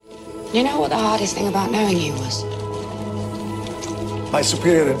You know what the hardest thing about knowing you was? My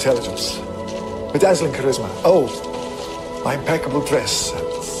superior intelligence, my dazzling charisma, my impeccable dress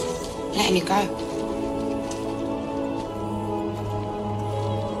sense. Letting you go.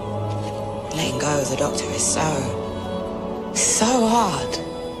 Letting go of the Doctor is so hard.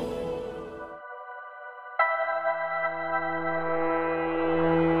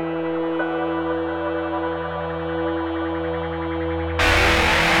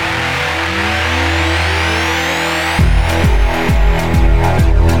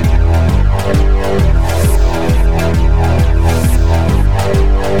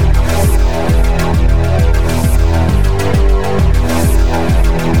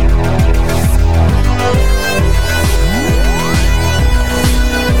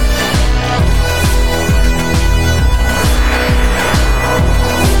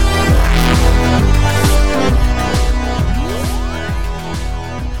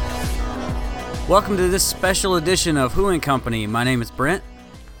 Welcome to this special edition of Who and Company. My name is Brent.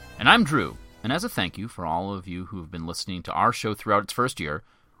 And I'm Drew. And as a thank you for all of you who have been listening to our show throughout its first year,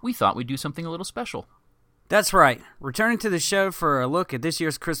 we thought we'd do something a little special. That's right. Returning to the show for a look at this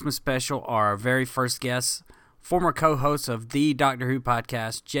year's Christmas special are our very first guests, former co-hosts of the Doctor Who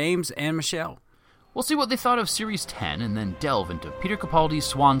podcast, James and Michelle. We'll see what they thought of Series 10 and then delve into Peter Capaldi's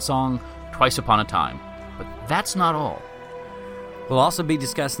swan song, Twice Upon a Time. But that's not all. We'll also be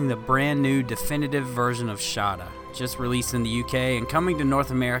discussing the brand new definitive version of Shada, just released in the UK and coming to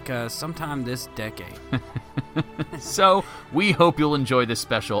North America sometime this decade. So, we hope you'll enjoy this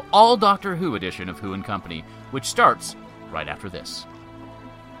special all Doctor Who edition of Who and Company, which starts right after this.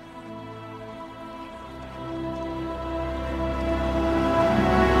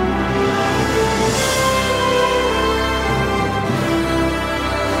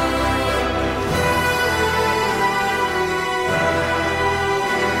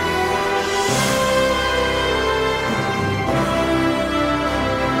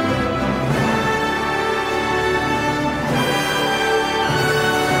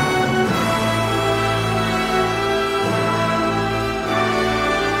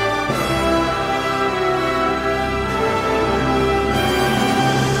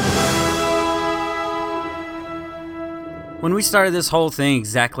 When we started this whole thing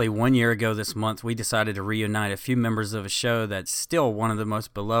exactly 1 year ago this month, we decided to reunite a few members of a show that's still one of the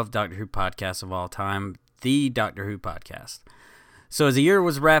most beloved Doctor Who podcasts of all time, the Doctor Who podcast. So as the year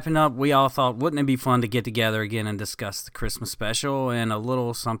was wrapping up, we all thought, wouldn't it be fun to get together again and discuss the Christmas special and a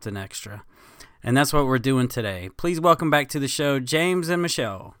little something extra? And that's what we're doing today. Please welcome back to the show, James and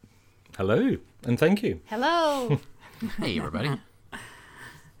Michelle. Hello, and thank you. Hello. Hey, everybody.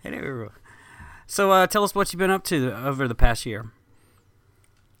 Hey there. So tell us what you've been up to over the past year.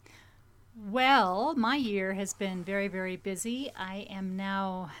 Well, my year has been very, very busy. I am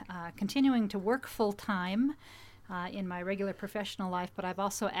now continuing to work full-time in my regular professional life, but I've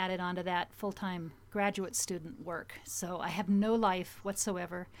also added on to that full-time graduate student work. So I have no life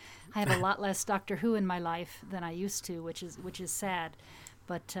whatsoever. I have a lot less Doctor Who in my life than I used to, which is sad.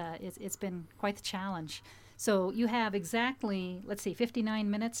 But it's been quite the challenge. So you have exactly, 59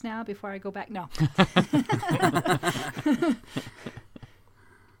 minutes now before I go back. No.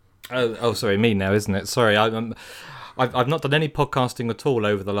 Sorry, me now, isn't it? Sorry, I've not done any podcasting at all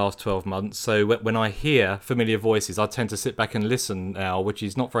over the last 12 months, so when I hear familiar voices, I tend to sit back and listen now, which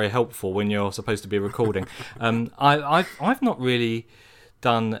is not very helpful when you're supposed to be recording. I've not really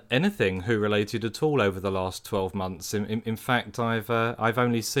done anything Who related at all over the last 12 months. In fact, I've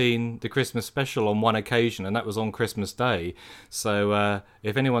only seen the Christmas special on one occasion, and that was on Christmas Day. So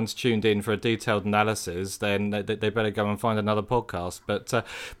if anyone's tuned in for a detailed analysis, then they better go and find another podcast.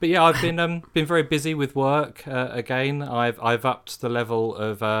 But yeah, I've been very busy with work. Again, I've upped the level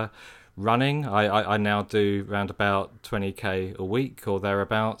of running. I now do around about 20k a week or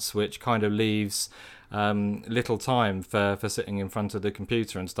thereabouts, which kind of leaves little time for sitting in front of the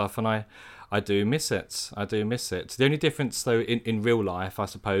computer and stuff, and I do miss it. The only difference, though, in real life, I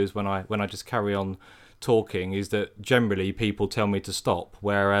suppose, when I just carry on talking, is that generally people tell me to stop,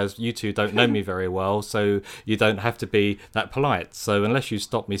 whereas you two don't know me very well, so you don't have to be that polite. So unless you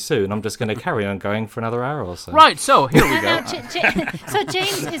stop me soon, I'm just going to carry on going for another hour or so. Right, so here we go. So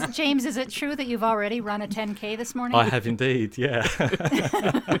James, is it true that you've already run a 10K this morning? I have indeed, yeah.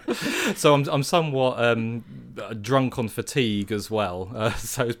 So I'm somewhat drunk on fatigue as well,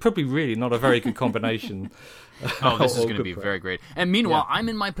 so it's probably really not a very good combination. Oh, this is going to be very great. And meanwhile, I'm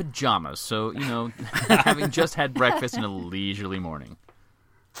in my pajamas, so, having just had breakfast in a leisurely morning.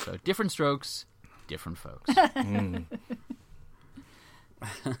 So different strokes, different folks.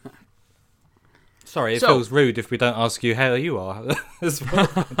 Sorry, it feels rude if we don't ask you how you are as well.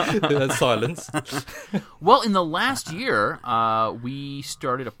 Silence. Well, in the last year, we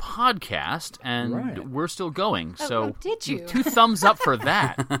started a podcast, and we're still going. So did you? 2 thumbs up for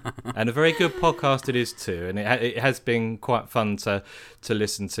that. And a very good podcast it is too, and it has been quite fun to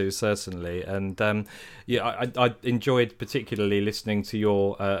listen to, certainly. And I enjoyed particularly listening to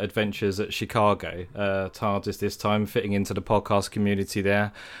your adventures at Chicago, TARDIS this time, fitting into the podcast community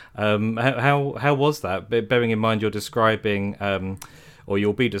there. How was that? Bearing in mind you're describing, or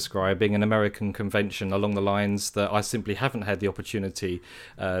you'll be describing, an American convention along the lines that I simply haven't had the opportunity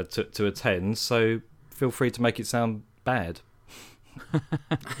to attend. So feel free to make it sound bad.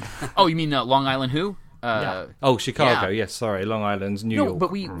 Oh, you mean Long Island Who? Yeah. Oh, Chicago. Yeah. Yes, sorry, Long Island, New York.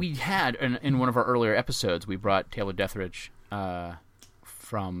 But we had in one of our earlier episodes, we brought Taylor Deathridge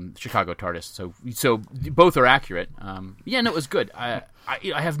from Chicago TARDIS. So both are accurate. No, it was good. I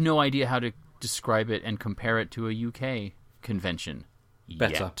have no idea how to describe it and compare it to a UK convention.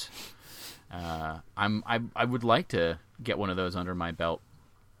 Better. Yet. I would like to get one of those under my belt.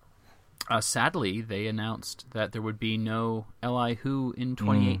 Sadly, they announced that there would be no LI Who in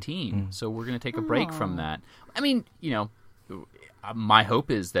 2018, so we're going to take a break from that. I mean, my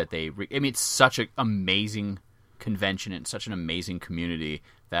hope is that it's such an amazing convention and such an amazing community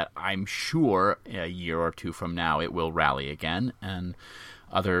that I'm sure a year or 2 from now it will rally again, and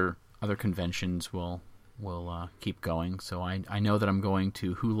other conventions will keep going. So I know that I'm going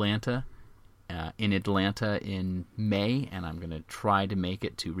to Wholanta in Atlanta in May, and I'm going to try to make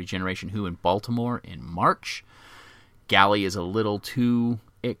it to Regeneration Who in Baltimore in March. Galley is a little too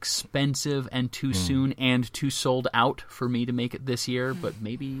expensive and too soon and too sold out for me to make it this year, but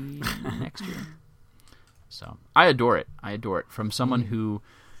maybe next year. So I adore it. From someone who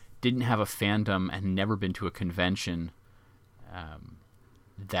didn't have a fandom and never been to a convention,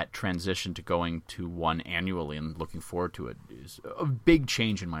 that transition to going to one annually and looking forward to it is a big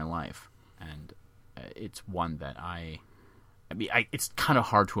change in my life. And it's one that it's kind of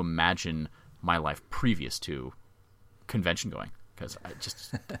hard to imagine my life previous to convention going, because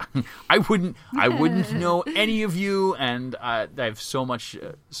I wouldn't know any of you, and I have so much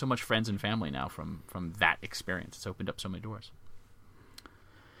friends and family now from that experience. It's opened up so many doors.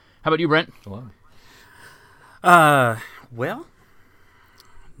 How about you, Brent? Well,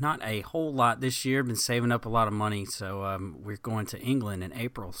 not a whole lot this year. Been saving up a lot of money, so we're going to England in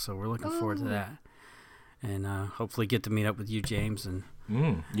April, so we're looking forward to that, and hopefully get to meet up with you, James, and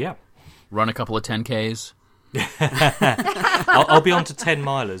run a couple of 10Ks. I'll be on to 10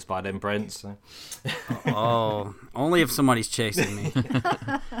 milers by then, Brent. So. Oh, only if somebody's chasing me.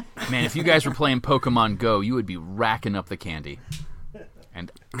 Man, if you guys were playing Pokemon Go, you would be racking up the candy,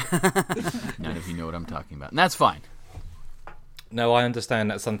 and none of you know what I'm talking about, and that's fine. No, I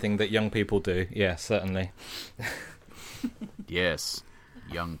understand that's something that young people do. Yeah, certainly. Yes,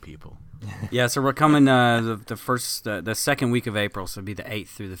 young people. Yeah, so we're coming the second week of April, so it'll be the 8th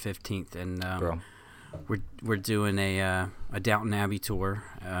through the 15th, and we're doing a Downton Abbey tour.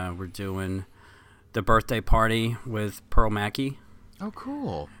 We're doing the birthday party with Pearl Mackie. Oh,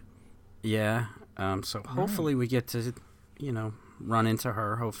 cool. Yeah, so hopefully we get to, run into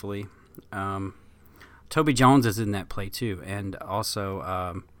her, hopefully. Toby Jones is in that play too, and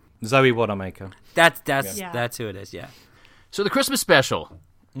also Zoe Wanamaker. That's who it is. Yeah. So the Christmas special.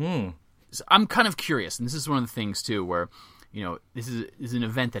 So I'm kind of curious, and this is one of the things too, where this is an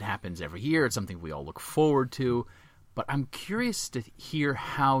event that happens every year. It's something we all look forward to, but I'm curious to hear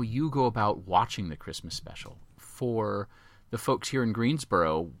how you go about watching the Christmas special. For the folks here in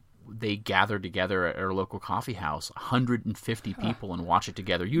Greensboro, they gather together at our local coffee house, 150 people, and watch it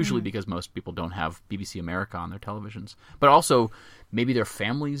together, usually because most people don't have BBC America on their televisions. But also, maybe their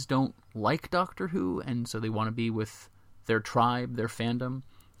families don't like Doctor Who, and so they want to be with their tribe, their fandom.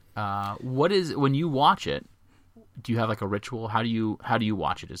 When you watch it, do you have like a ritual? How do you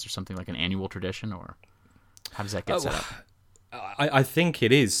watch it? Is there something like an annual tradition, or how does that get set up? I think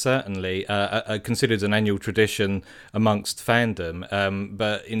it is certainly considered an annual tradition amongst fandom,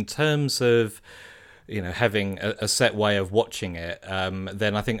 but in terms of having a set way of watching it,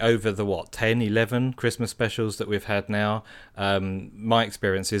 then I think over the 10, 11 Christmas specials that we've had now, my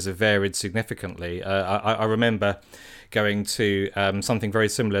experiences have varied significantly. I remember going to something very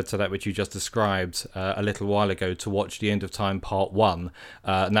similar to that which you just described a little while ago to watch The End of Time Part 1,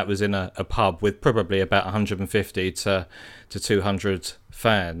 and that was in a pub with probably about 150 to 200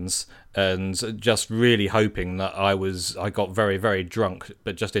 fans, and just really hoping that I got very, very drunk,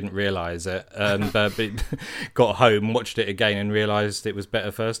 but just didn't realise it, but got home, watched it again, and realised it was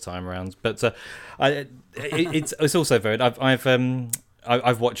better first time around. But it's also varied. I've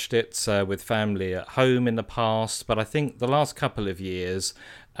I've watched it with family at home in the past, but I think the last couple of years,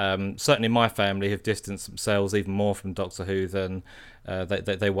 certainly my family have distanced themselves even more from Doctor Who than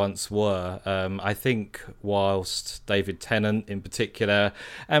they once were. I think whilst David Tennant in particular,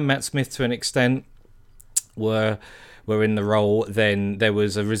 and Matt Smith to an extent, were in the role, then there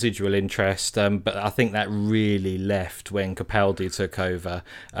was a residual interest, but I think that really left when Capaldi took over.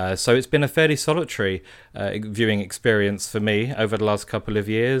 So it's been a fairly solitary viewing experience for me over the last couple of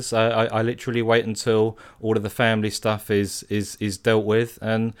years. I literally wait until all of the family stuff is dealt with,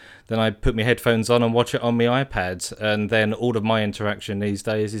 and then I put my headphones on and watch it on my iPad, and then all of my interaction these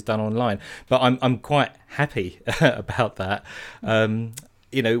days is done online. But I'm quite happy about that.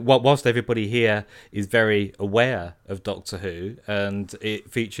 Whilst everybody here is very aware of Doctor Who, and it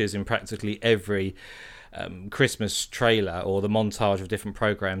features in practically every Christmas trailer or the montage of different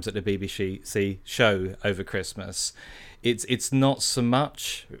programmes that the BBC show over Christmas, it's not so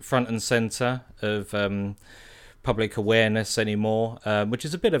much front and centre of public awareness anymore, which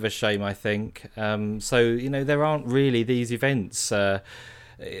is a bit of a shame, I think. So there aren't really these events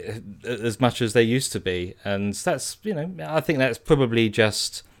as much as they used to be, and that's I think that's probably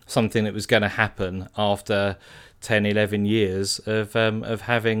just something that was going to happen after 10-11 years of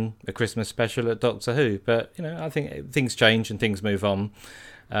having a Christmas special at Doctor Who. But I think things change and things move on.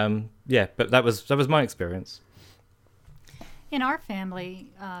 But that was my experience. In our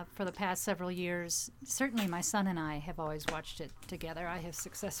family, for the past several years, certainly my son and I have always watched it together. I have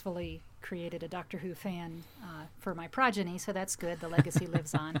successfully created a Doctor Who fan for my progeny, so that's good. The legacy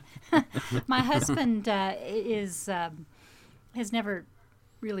lives on. My husband has never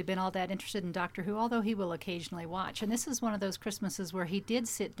really been all that interested in Doctor Who, although he will occasionally watch. And this is one of those Christmases where he did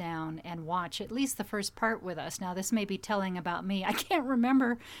sit down and watch at least the first part with us. Now, this may be telling about me. I can't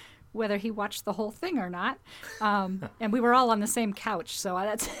remember whether he watched the whole thing or not. And we were all on the same couch, so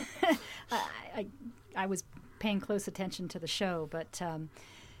that's I was paying close attention to the show. But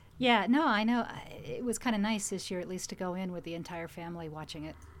I know it was kind of nice this year at least to go in with the entire family watching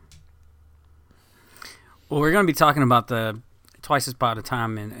it. Well, we're going to be talking about the Twice as Pod of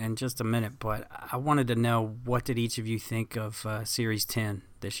Time in just a minute, but I wanted to know, what did each of you think of Series 10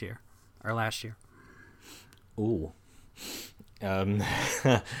 this year, or last year? Ooh.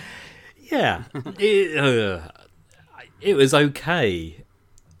 Yeah, it was okay,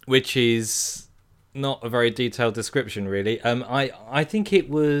 which is not a very detailed description, really. I think it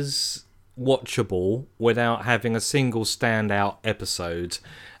was watchable without having a single standout episode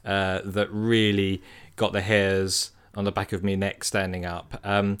that really got the hairs on the back of my neck standing up.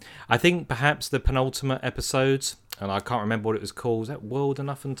 I think perhaps the penultimate episode, and I can't remember what it was called. Was that World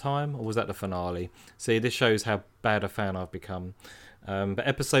Enough and Time, or was that the finale? See, this shows how bad a fan I've become. But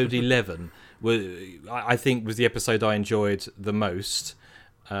episode 11 I think was the episode I enjoyed the most.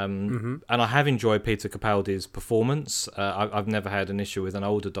 And I have enjoyed Peter Capaldi's performance. I've never had an issue with an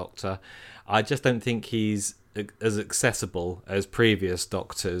older Doctor. I just don't think he's as accessible as previous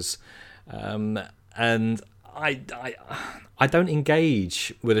Doctors. And I don't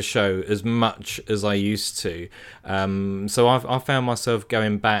engage with a show as much as I used to. So I found myself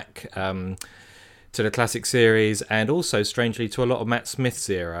going back to the classic series, and also strangely to a lot of Matt Smith's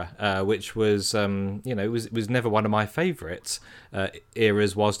era, which was was never one of my favourite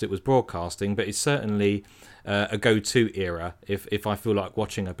eras whilst it was broadcasting, but it's certainly a go-to era if I feel like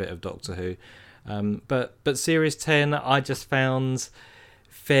watching a bit of Doctor Who. But Series 10 I just found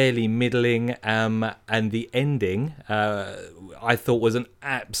fairly middling, and the ending I thought was an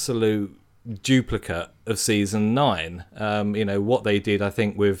absolute duplicate of season 9. What they did, I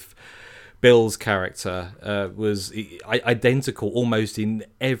think, with Bill's character was identical almost in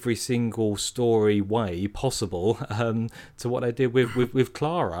every single story way possible to what they did with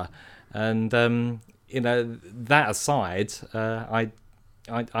Clara. And that aside, I'm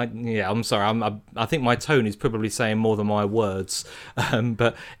sorry. I think my tone is probably saying more than my words,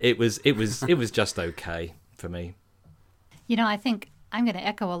 but it was just okay for me. I think I'm going to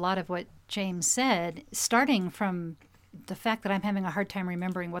echo a lot of what James said, starting from the fact that I'm having a hard time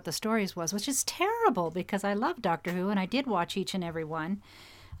remembering what the stories was, which is terrible because I love Doctor Who and I did watch each and every one.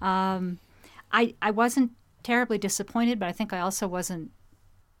 I wasn't terribly disappointed, but I think I also wasn't,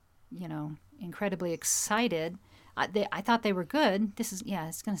 incredibly excited. I thought they were good.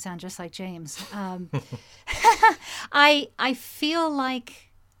 It's going to sound just like James. I feel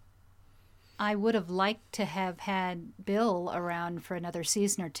like I would have liked to have had Bill around for another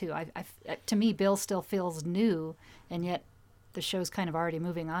season or two. To me, Bill still feels new, and yet the show's kind of already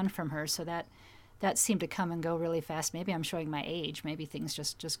moving on from her, so that that seemed to come and go really fast. Maybe I'm showing my age. Maybe things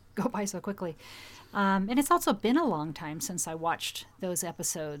just go by so quickly. And it's also been a long time since I watched those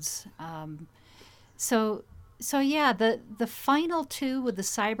episodes. So yeah, the final two with the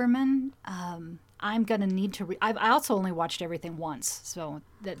Cybermen, I'm going to need to... I also only watched everything once, so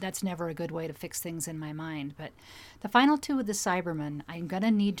that's never a good way to fix things in my mind. But the final two with the Cybermen, I'm going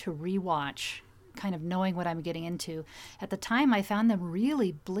to need to rewatch, kind of knowing what I'm getting into. At the time, I found them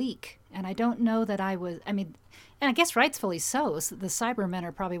really bleak, and I don't know that I was... I mean, and I guess rightfully so. The Cybermen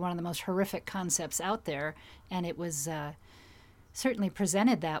are probably one of the most horrific concepts out there, and it was... certainly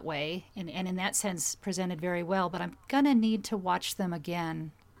presented that way, and in that sense presented very well, but I'm going to need to watch them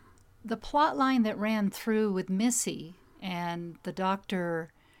again. The plot line that ran through with Missy and the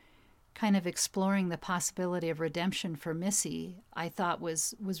Doctor kind of exploring the possibility of redemption for Missy, I thought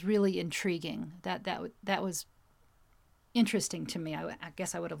was really intriguing. That was interesting to me. I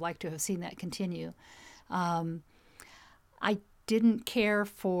guess I would have liked to have seen that continue. I didn't care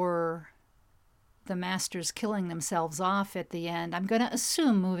for the Masters killing themselves off at the end. I'm going to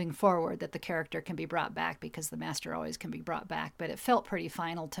assume moving forward that the character can be brought back, because the Master always can be brought back, but it felt pretty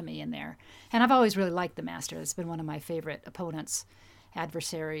final to me in there. And I've always really liked the Master. It's been one of my favorite opponents,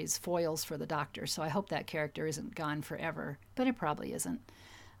 adversaries, foils for the Doctor, so I hope that character isn't gone forever, but it probably isn't.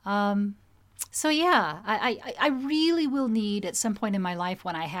 So yeah, I really will need at some point in my life,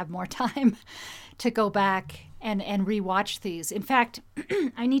 when I have more time, to go back and rewatch these. In fact,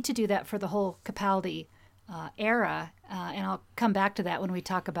 I need to do that for the whole Capaldi era, and I'll come back to that when we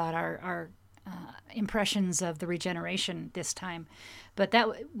talk about our impressions of the regeneration this time. But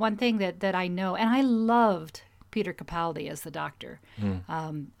that one thing that I know, and I loved Peter Capaldi as the Doctor.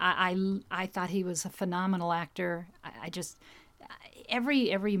 I thought he was a phenomenal actor. I just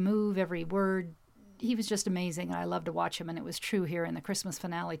every move, every word, he was just amazing, and I love to watch him, and it was true here in the Christmas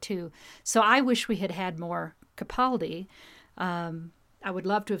finale too. So I wish we had had more Capaldi. I would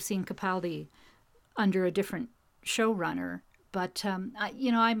love to have seen Capaldi under a different showrunner, but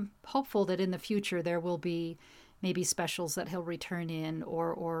I'm hopeful that in the future there will be maybe specials that he'll return in,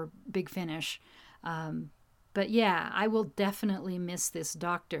 or Big Finish. But yeah, I will definitely miss this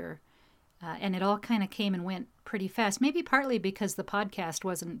Doctor. And it all kind of came and went pretty fast. Maybe partly because the podcast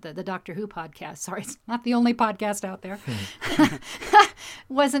wasn't, the Doctor Who podcast, sorry, it's not the only podcast out there,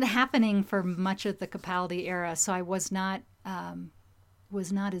 wasn't happening for much of the Capaldi era. So I was not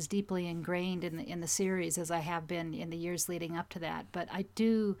as deeply ingrained in the series as I have been in the years leading up to that. But I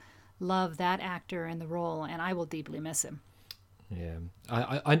do love that actor and the role, and I will deeply miss him. Yeah,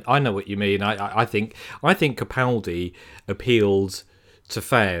 I know what you mean. I think Capaldi appealed to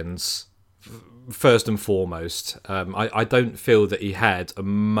fans first and foremost. I don't feel that he had a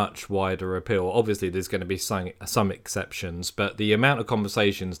much wider appeal. Obviously, there's going to be some exceptions, but the amount of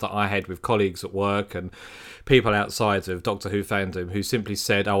conversations that I had with colleagues at work and people outside of Doctor Who fandom who simply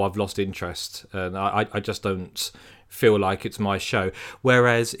said, "Oh, I've lost interest," and I just don't feel like it's my show.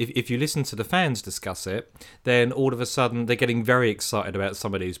 Whereas if you listen to the fans discuss it, then all of a sudden they're getting very excited about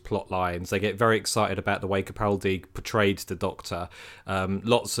some of these plot lines. They get very excited about the way Capaldi portrayed the Doctor.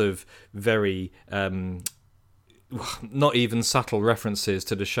 Lots of very not even subtle references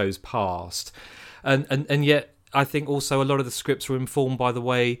to the show's past, and yet I think also a lot of the scripts were informed by the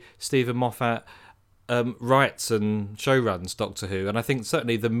way Stephen Moffat writes and showruns Doctor Who. And I think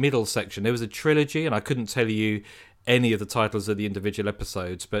certainly the middle section, there was a trilogy, and I couldn't tell you any of the titles of the individual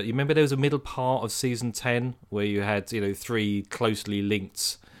episodes, but you remember there was a middle part of season 10 where you had 3 closely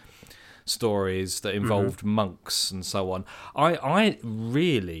linked stories that involved monks and so on. I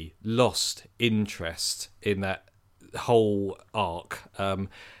really lost interest in that whole arc, and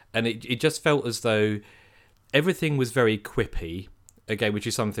it just felt as though everything was very quippy, again, which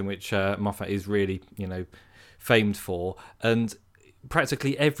is something which Moffat is really famed for, and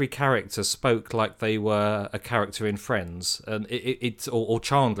practically every character spoke like they were a character in Friends, and or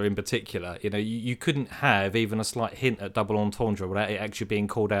Chandler in particular. You couldn't have even a slight hint at double entendre without it actually being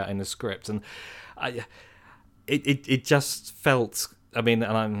called out in the script, and it just felt. I mean,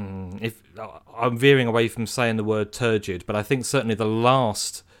 and I'm veering away from saying the word turgid, but I think certainly the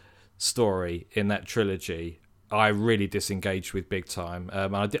last story in that trilogy I really disengaged with big time.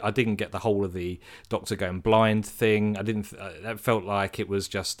 I didn't get the whole of the Doctor going blind thing. I didn't. That felt like it was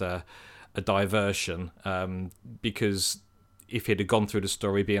just a diversion, because if he'd have gone through the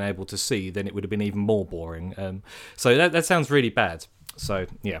story being able to see, then it would have been even more boring. So that sounds really bad. So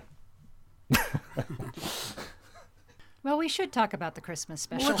yeah. Well, we should talk about the Christmas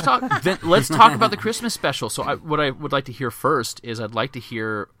special. Let's talk about the Christmas special. So what I would like to hear first is I'd like to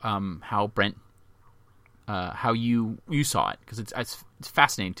hear how Brent how you saw it, because it's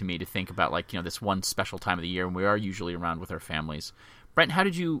fascinating to me to think about, like, this one special time of the year when we are usually around with our families. Brent, how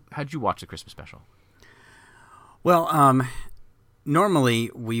did you watch the Christmas special? Well, normally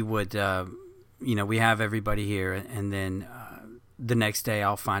we would, we have everybody here, and then the next day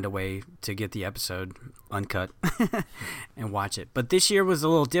I'll find a way to get the episode uncut and watch it. But this year was a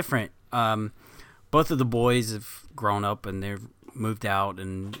little different. Both of the boys have grown up and they've moved out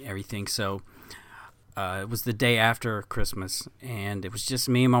and everything, so it was the day after Christmas, and it was just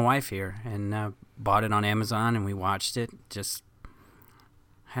me and my wife here, and bought it on Amazon, and we watched it. Just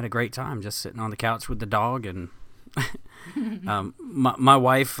had a great time, just sitting on the couch with the dog, and my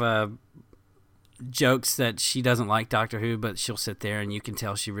wife jokes that she doesn't like Doctor Who, but she'll sit there and you can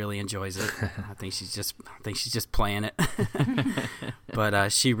tell she really enjoys it. I think she's just playing it,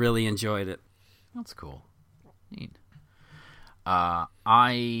 but she really enjoyed it. That's cool. Neat.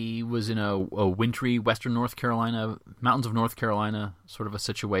 I was in a wintry Western North Carolina, mountains of North Carolina sort of a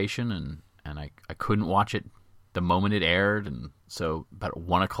situation, and I couldn't watch it the moment it aired, and so about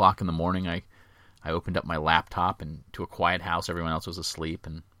 1 o'clock in the morning I opened up my laptop and to a quiet house, everyone else was asleep,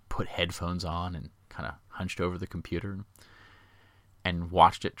 and put headphones on and kind of hunched over the computer and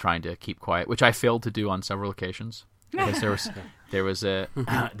watched it, trying to keep quiet, which I failed to do on several occasions. Because there was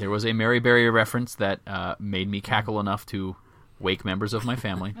a Mary Berry reference that made me cackle enough to wake members of my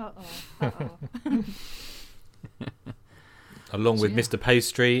family. Along with Mr.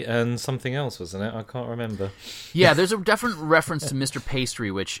 Pastry and something else, wasn't it? I can't remember. Yeah, there's a definite reference to Mr.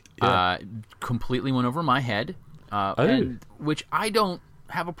 Pastry, which completely went over my head, and which I don't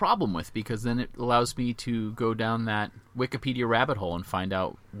have a problem with, because then it allows me to go down that Wikipedia rabbit hole and find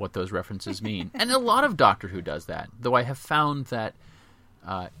out what those references mean. And a lot of Doctor Who does that, though I have found that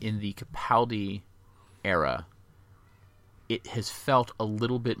in the Capaldi era, it has felt a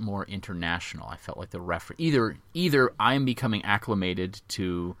little bit more international. I felt like the reference... Either I am becoming acclimated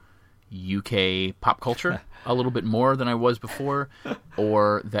to UK pop culture a little bit more than I was before,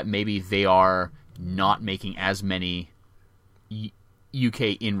 or that maybe they are not making as many UK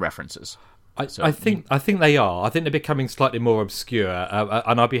in references. I think they are. I think they're becoming slightly more obscure,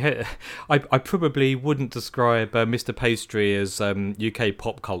 and I probably wouldn't describe Mr. Pastry as UK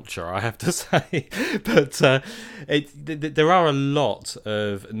pop culture, I have to say, but there are a lot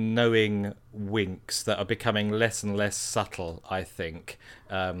of knowing winks that are becoming less and less subtle, I think,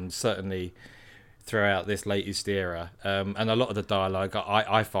 certainly throughout this latest era, and a lot of the dialogue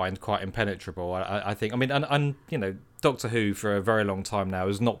I find quite impenetrable. I think, and Doctor Who for a very long time now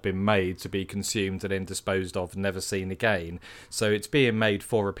has not been made to be consumed and then disposed of and never seen again. So it's being made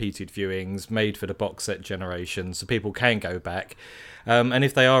for repeated viewings, made for the box set generation, so people can go back. And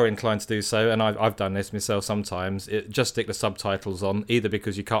if they are inclined to do so, and I've done this myself sometimes, just stick the subtitles on, either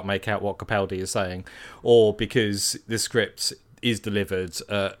because you can't make out what Capaldi is saying, or because the script is delivered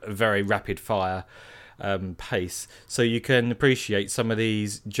at a very rapid fire pace, so you can appreciate some of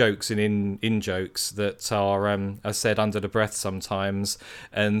these jokes and in jokes that are said under the breath sometimes.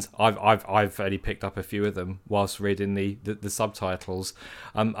 And I've only picked up a few of them whilst reading the subtitles,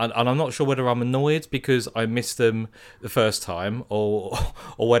 and I'm not sure whether I'm annoyed because I missed them the first time, or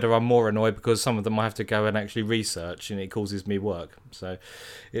whether I'm more annoyed because some of them I have to go and actually research and it causes me work. So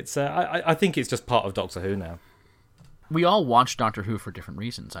it's I think it's just part of Doctor Who now. We all watch Doctor Who for different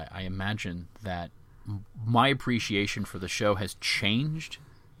reasons. I imagine that my appreciation for the show has changed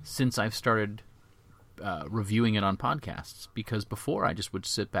since I've started reviewing it on podcasts, because before I just would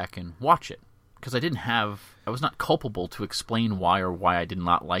sit back and watch it because I was not culpable to explain why I did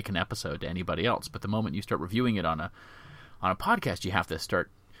not like an episode to anybody else. But the moment you start reviewing it on a podcast, you have to start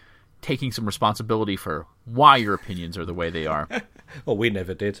taking some responsibility for why your opinions are the way they are. Well, we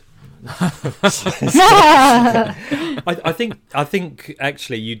never did. I think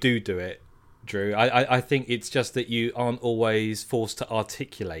actually you do it, Drew. I think it's just that you aren't always forced to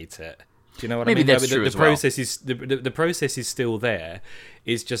articulate it. Do you know what I mean? Maybe that's true as well. The process is still there.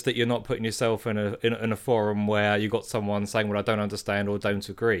 It's just that you're not putting yourself in a forum where you got someone saying, "Well, I don't understand" or "don't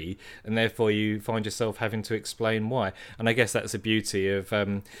agree," and therefore you find yourself having to explain why. And I guess that's the beauty of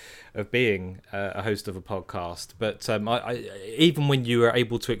being a host of a podcast. But even when you are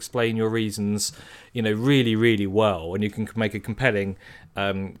able to explain your reasons, really, really well, and you can make a compelling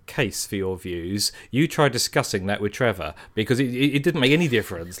case for your views, you try discussing that with Trevor, because it didn't make any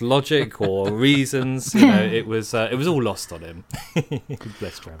difference, logic or reasons. It was all lost on him.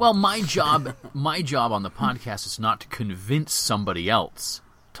 Bless Trevor. Well, my job on the podcast is not to convince somebody else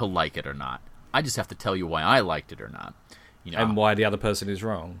to like it or not. I just have to tell you why I liked it or not. And why the other person is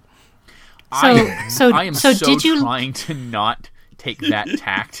wrong. I am so trying to not take that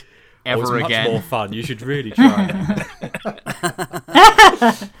tact ever it's again. much more fun. You should really try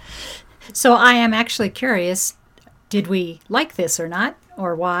it. So I am actually curious, did we like this or not?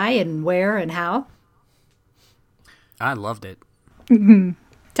 Or why and where and how? I loved it.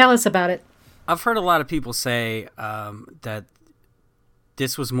 Tell us about it. I've heard a lot of people say that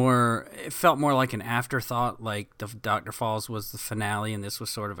this was more, it felt more like an afterthought, like the Dr. Falls was the finale and this was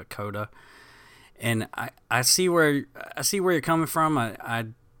sort of a coda. And I see where you're coming from.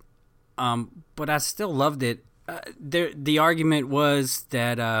 But I still loved it. The argument was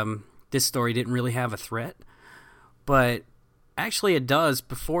that this story didn't really have a threat, but actually it does.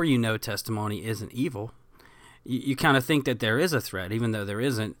 Before you know Testimony isn't evil, you kind of think that there is a threat, even though there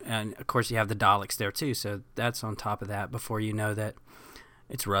isn't. And of course you have the Daleks there too, so that's on top of that. Before you know that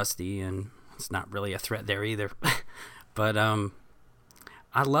it's Rusty, and it's not really a threat there either. But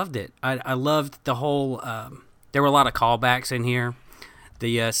I loved it. I loved the whole. There were a lot of callbacks in here.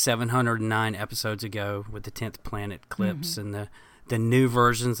 The 709 episodes ago with the 10th Planet clips and the new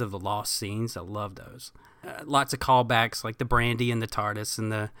versions of the lost scenes. I love those. Lots of callbacks like the Brandy and the TARDIS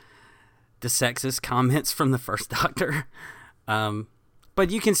and the sexist comments from the first Doctor. But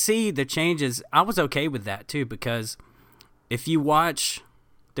you can see the changes. I was okay with that too, because if you watch,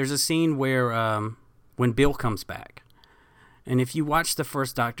 there's a scene where when Bill comes back, and if you watch the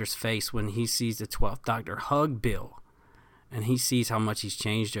first Doctor's face when he sees the 12th Doctor hug Bill, and he sees how much he's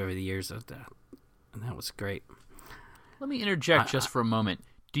changed over the years of that, and that was great. Let me interject just for a moment.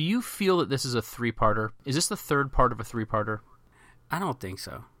 Do you feel that this is a three-parter? Is this the third part of a three-parter? I don't think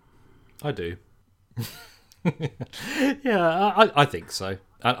so. I do. Yeah, I think so.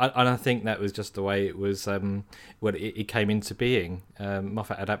 And I think that was just the way it was when it came into being.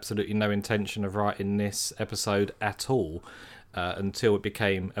 Moffat had absolutely no intention of writing this episode at all until it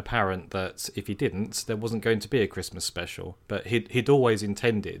became apparent that if he didn't, there wasn't going to be a Christmas special. But he'd always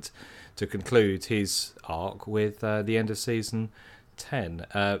intended to conclude his arc with the end of season 10.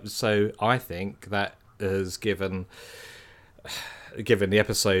 So I think that has given the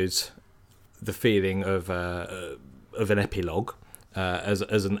episodes the feeling of an epilogue as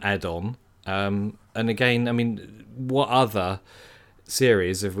an add-on. And again, I mean, what other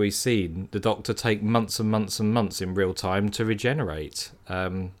series have we seen the Doctor take months and months and months in real time to regenerate?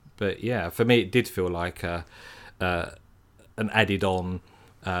 But yeah, for me, it did feel like an added-on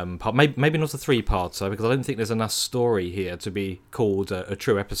part. Maybe not a three-parter, because I don't think there's enough story here to be called a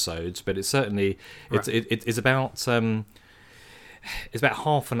true episode. But it's certainly it's about. It's about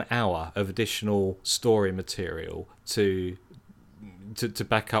half an hour of additional story material to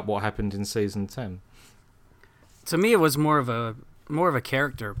back up what happened in season 10. To me, it was more of a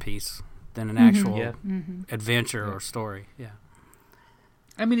character piece than an actual adventure or story. Yeah.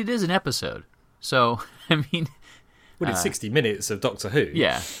 I mean, it is an episode, so I mean, well, it's 60 minutes of Doctor Who.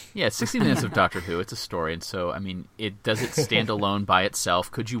 Yeah, it's 60 minutes of Doctor Who. It's a story, and so I mean, does it stand alone by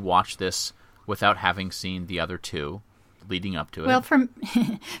itself? Could you watch this without having seen the other two leading up to it? Well,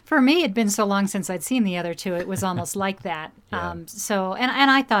 for me, it'd been so long since I'd seen the other two, it was almost like that. Yeah. So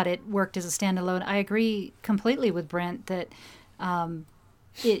I thought it worked as a standalone. I agree completely with Brent that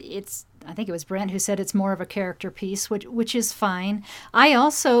it's. I think it was Brent who said it's more of a character piece, which is fine. I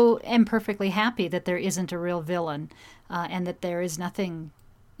also am perfectly happy that there isn't a real villain, and that there is nothing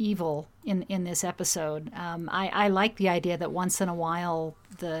evil in this episode. I like the idea that once in a while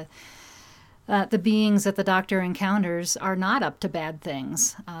the beings that the Doctor encounters are not up to bad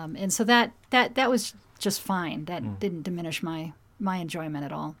things, and so that was just fine. That didn't diminish my enjoyment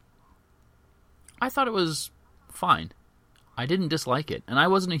at all. I thought it was fine. I didn't dislike it, and I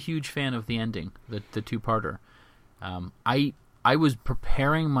wasn't a huge fan of the ending, the two-parter. I was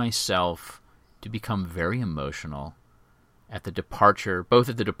preparing myself to become very emotional at the departure, both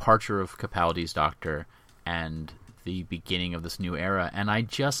at the departure of Capaldi's Doctor and the beginning of this new era, and I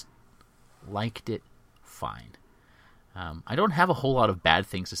just liked it fine. I don't have a whole lot of bad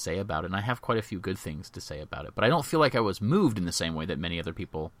things to say about it, and I have quite a few good things to say about it, but I don't feel like I was moved in the same way that many other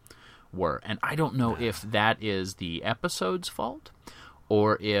people were. And I don't know if that is the episode's fault,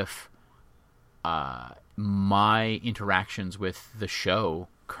 or if my interactions with the show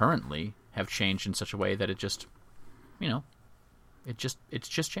currently have changed in such a way that it just, it's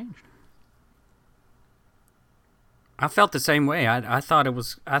just changed. I felt the same way. I thought I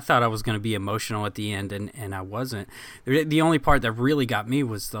was going to be emotional at the end, and I wasn't. The only part that really got me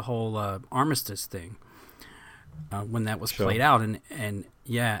was the whole armistice thing, when that was played out, and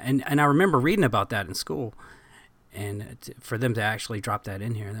I remember reading about that in school, and for them to actually drop that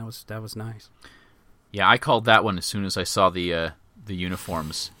in here, that was nice. Yeah, I called that one as soon as I saw the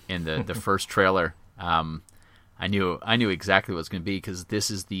uniforms in the first trailer. I knew exactly what it was going to be, because this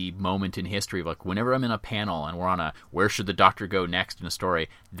is the moment in history of, like, whenever I'm in a panel and we're on a where should the Doctor go next in a story,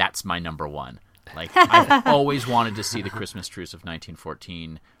 that's my number one. Like, I've always wanted to see The Christmas Truce of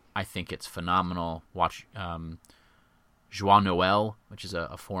 1914. I think it's phenomenal. Watch Joie Noël, which is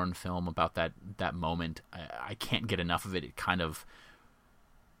a foreign film about that moment. I can't get enough of it. It kind of...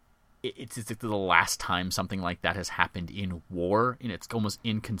 It's the last time something like that has happened in war, and it's almost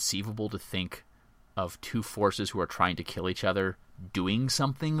inconceivable to think of two forces who are trying to kill each other doing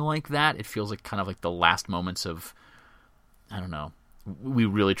something like that. It feels like kind of like the last moments of, I don't know, we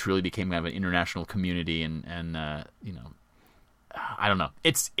really truly became kind of an international community, and you know, I don't know.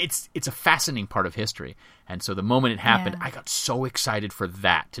 It's a fascinating part of history, and so the moment it happened, I got so excited for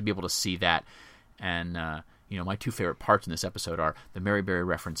that, to be able to see that, and you know, my two favorite parts in this episode are the Mary Berry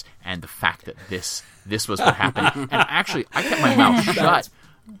reference and the fact that this was what happened. And actually, I kept my mouth shut.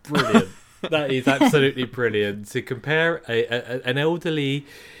 Brilliant. That is absolutely brilliant. To compare an elderly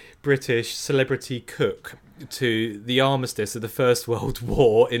British celebrity cook to the armistice of the First World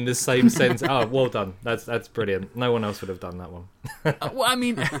War in the same sense. Oh, well done. That's brilliant. No one else would have done that one. Well, I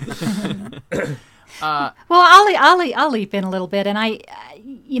mean... well, I'll leap in a little bit, and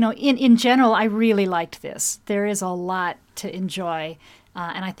in general, I really liked this. There is a lot to enjoy,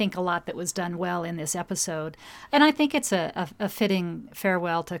 and I think a lot that was done well in this episode. And I think it's a fitting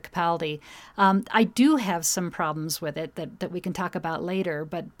farewell to Capaldi. I do have some problems with it that we can talk about later,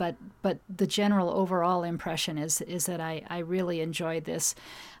 but the general overall impression is that I really enjoyed this.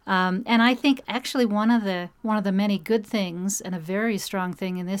 And I think actually one of the many good things, and a very strong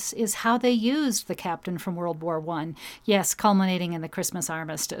thing in this, is how they used the captain from World War I. Yes, culminating in the Christmas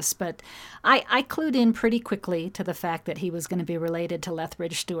armistice, but I clued in pretty quickly to the fact that he was going to be related to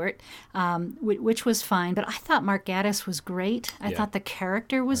Lethbridge Stewart, which was fine. But I thought Mark Gatiss was great. I thought the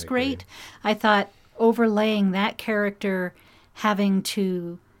character was great. I thought overlaying that character having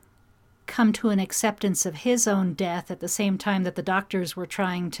to come to an acceptance of his own death at the same time that the doctors were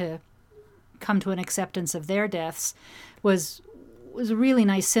trying to come to an acceptance of their deaths was a really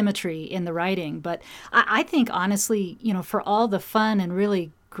nice symmetry in the writing. But I think, honestly, for all the fun and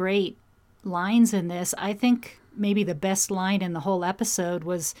really great lines in this, I think maybe the best line in the whole episode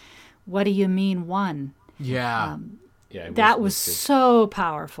was, "What do you mean one?" Yeah. That was so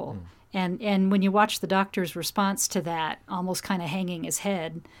powerful. And when you watch the doctor's response to that, almost kind of hanging his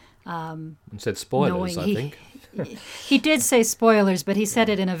head... and said spoilers, I think. He did say spoilers, but he said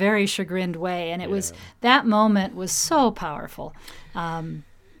it in a very chagrined way, and it was, that moment was so powerful. And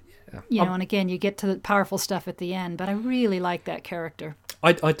again, you get to the powerful stuff at the end, but I really like that character.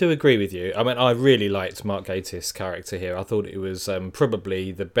 I do agree with you. I mean, I really liked Mark Gatiss' character here. I thought it was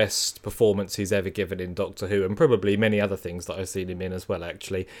probably the best performance he's ever given in Doctor Who, and probably many other things that I've seen him in as well,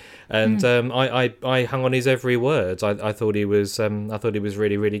 actually. And I hung on his every word. I thought he was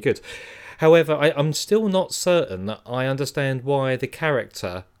really, really good. However, I'm still not certain that I understand why the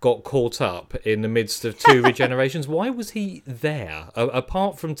character got caught up in the midst of two regenerations. Why was he there?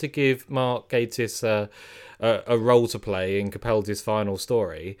 Apart from to give Mark Gatiss a role to play in Capaldi's final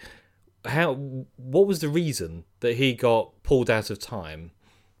story, what was the reason that he got pulled out of time?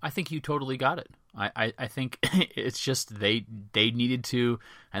 I think you totally got it. I think it's just they needed to...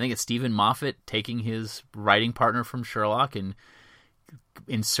 I think it's Stephen Moffat taking his writing partner from Sherlock and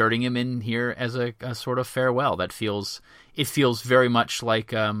inserting him in here as a sort of farewell. It feels very much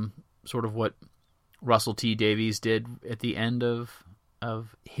like sort of what Russell T Davies did at the end of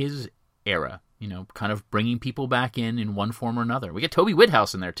his era. Kind of bringing people back in one form or another. We get Toby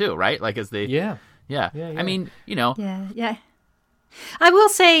Whithouse in there too, right? Like as they, yeah. I mean, Yeah. I will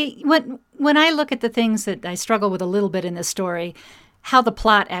say when I look at the things that I struggle with a little bit in this story, how the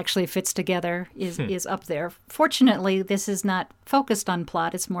plot actually fits together is up there. Fortunately, this is not focused on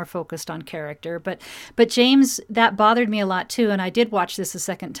plot; it's more focused on character. But James, that bothered me a lot too, and I did watch this a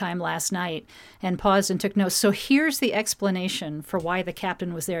second time last night and paused and took notes. So here's the explanation for why the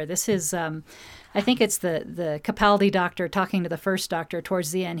captain was there. This is, I think it's the Capaldi doctor talking to the first doctor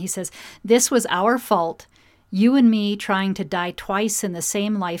towards the end. He says, "This was our fault. You and me trying to die twice in the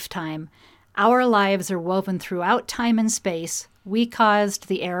same lifetime. Our lives are woven throughout time and space. We caused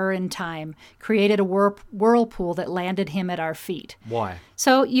the error in time, created a whirlpool that landed him at our feet." Why?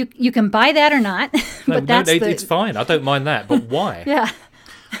 So you can buy that or not, but it's fine. I don't mind that, but why? Yeah.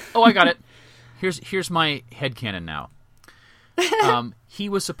 Oh, I got it. Here's my headcanon now. He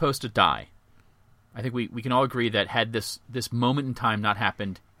was supposed to die. I think we can all agree that had this moment in time not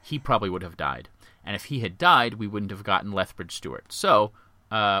happened, he probably would have died. And if he had died, we wouldn't have gotten Lethbridge Stewart. So...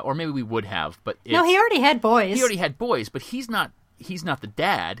 or maybe we would have, but no, he already had boys. He already had boys, but he's not the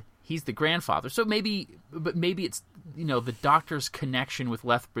dad. he's the grandfather. So maybe it's, the Doctor's connection with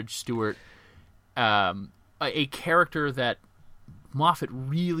Lethbridge Stewart, a character that Moffat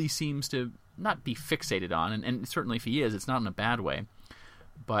really seems to not be fixated on, and certainly if he is, it's not in a bad way,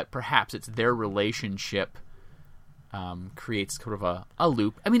 but perhaps it's their relationship creates sort of a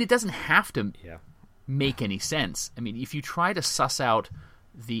loop. I mean, it doesn't have to make any sense. I mean, if you try to suss out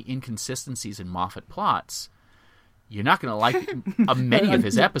the inconsistencies in Moffat plots, you're not going to like many of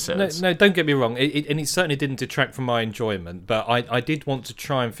his episodes. No, don't get me wrong. And it certainly didn't detract from my enjoyment, but I did want to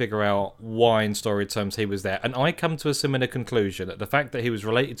try and figure out why in story terms he was there. And I come to a similar conclusion, that the fact that he was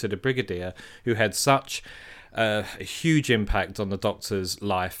related to the Brigadier, who had such a huge impact on the Doctor's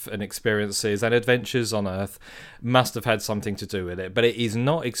life and experiences and adventures on Earth, must have had something to do with it. But it is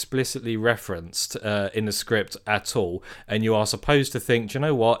not explicitly referenced in the script at all, and you are supposed to think, do you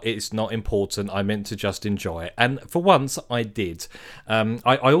know what, it's not important, I meant to just enjoy it. And for once I did.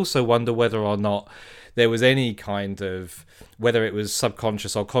 I also wonder whether or not there was any kind of, whether it was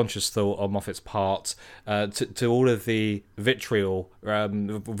subconscious or conscious thought on Moffat's part, to all of the vitriolic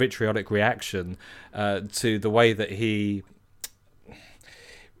reaction to the way that he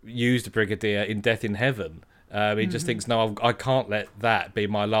used the Brigadier in Death in Heaven. He just thinks, no, I can't let that be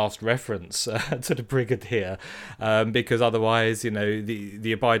my last reference to the Brigadier, because otherwise,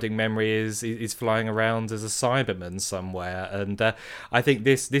 the abiding memory is flying around as a Cyberman somewhere. And I think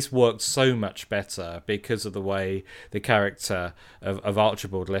this worked so much better because of the way the character of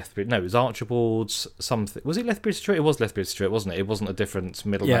Archibald Lethbridge... No, it was Archibald's something... Was it Lethbridge Stewart? It was Lethbridge Stewart, wasn't it? It wasn't a different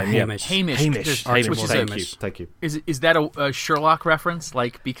middle name. Hamish. Hamish. Thank you. Is that a Sherlock reference?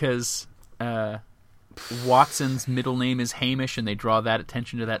 Like, because... Watson's middle name is Hamish, and they draw that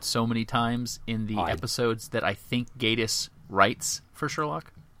attention to that so many times in the episodes that I think Gatiss writes for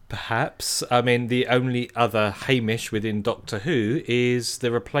Sherlock. Perhaps. I mean, the only other Hamish within Doctor Who is the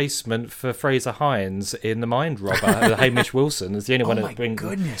replacement for Fraser Hines in The Mind Robber. Hamish Wilson is the only one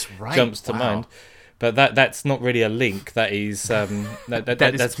that jumps to mind. But that's not really a link. That is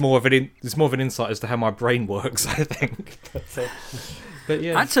that's more of an insight as to how my brain works, I think. But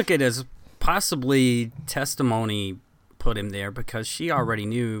yeah, I took it as possibly testimony put him there because she already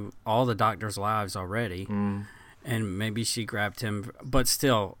knew all the Doctor's lives already, and maybe she grabbed him. But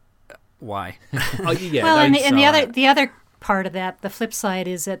still, why? Well, and the other part of that, the flip side,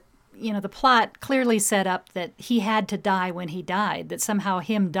 is that the plot clearly set up that he had to die when he died, that somehow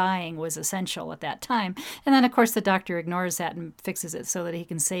him dying was essential at that time. And then, of course, the Doctor ignores that and fixes it so that he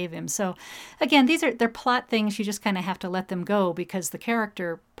can save him. So, again, they're plot things. You just kind of have to let them go because the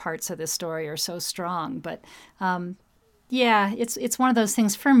character parts of this story are so strong. But, it's one of those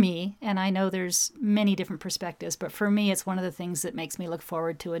things for me, and I know there's many different perspectives, but for me, it's one of the things that makes me look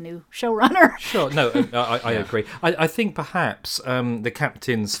forward to a new showrunner. Sure, no, I agree. I think perhaps the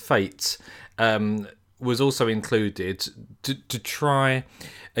Captain's fate was also included to try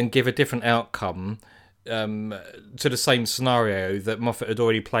and give a different outcome to the same scenario that Moffat had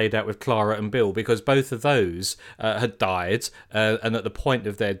already played out with Clara and Bill, because both of those had died, and at the point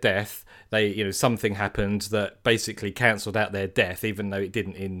of their death, they, something happened that basically cancelled out their death, even though it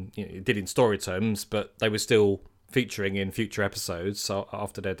didn't it did in story terms, but they were still featuring in future episodes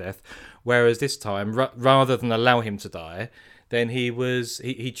after their death. Whereas this time, rather than allow him to die, then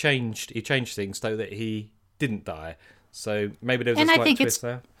he changed things so that he didn't die. So maybe there was a slight twist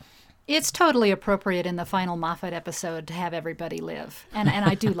there. It's totally appropriate in the final Moffat episode to have everybody live, and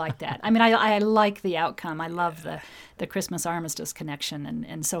I do like that. I mean, I like the outcome. I love the Christmas Armistice connection,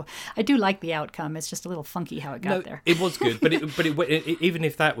 and so I do like the outcome. It's just a little funky how it got there. It was good, but even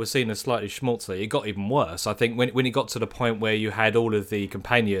if that was seen as slightly schmaltzy, it got even worse. I think when it got to the point where you had all of the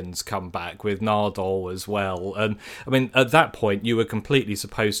companions come back with Nardole as well, and I mean, at that point you were completely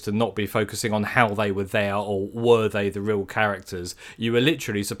supposed to not be focusing on how they were there or were they the real characters. You were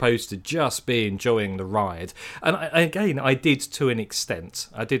literally supposed to just be enjoying the ride, and I did to an extent.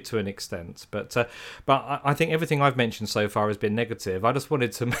 But I think everything I've mentioned so far has been negative. I just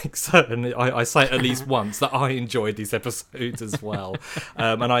wanted to make certain I say it at least once that I enjoyed these episodes as well,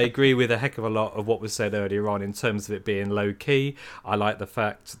 and I agree with a heck of a lot of what was said earlier on in terms of it being low key. I like the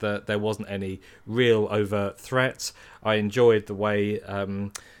fact that there wasn't any real overt threat. I enjoyed the way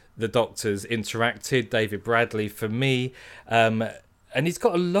the Doctors interacted. David Bradley, for me, and he's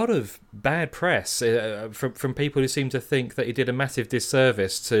got a lot of bad press from people who seem to think that he did a massive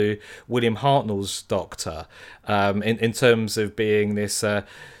disservice to William Hartnell's Doctor in terms of being this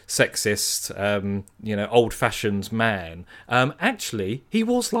sexist, old-fashioned man. Actually, he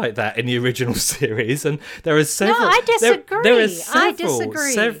was like that in the original series, and there are several. No, I disagree. There are I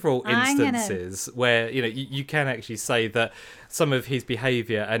disagree. several instances where you can actually say that some of his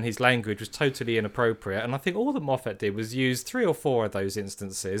behaviour and his language was totally inappropriate, and I think all that Moffat did was use 3 or 4 of those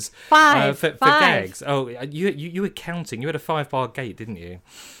instances for gags. Oh, you were counting. You had a 5-bar gate, didn't you?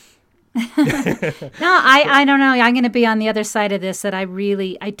 No, I don't know. I'm going to be on the other side of this, that I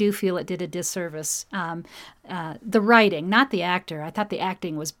do feel it did a disservice. The writing, not the actor. I thought the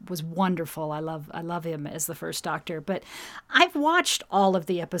acting was wonderful. I love him as the First Doctor. But I've watched all of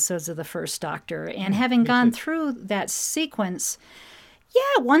the episodes of the First Doctor, and having gone through that sequence,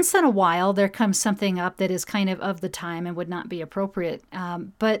 yeah, once in a while there comes something up that is kind of the time and would not be appropriate.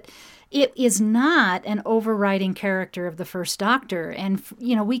 But it is not an overriding character of the First Doctor. And,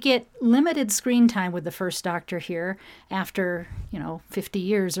 we get limited screen time with the First Doctor here after, 50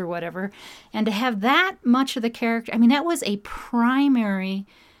 years or whatever. And to have that much of the character, that was a primary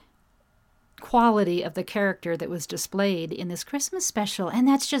quality of the character that was displayed in this Christmas special, and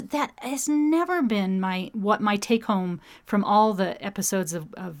that has never been my take home from all the episodes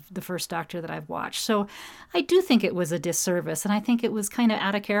of the First Doctor that I've watched. So I do think it was a disservice, and I think it was kind of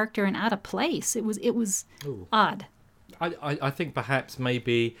out of character and out of place. It was odd. I think perhaps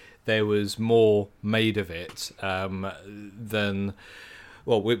maybe there was more made of it than.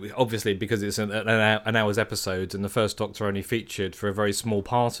 Well, obviously, because it's an hour's episode, and the First Doctor only featured for a very small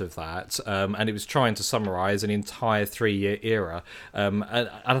part of that, and it was trying to summarise an entire 3-year era. And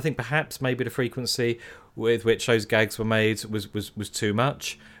I think perhaps maybe the frequency with which those gags were made was too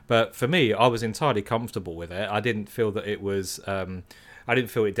much. But for me, I was entirely comfortable with it. I didn't feel that it was. I didn't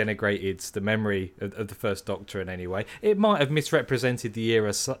feel it denigrated the memory of the First Doctor in any way. It might have misrepresented the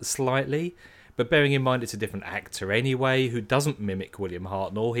era slightly. But bearing in mind it's a different actor anyway, who doesn't mimic William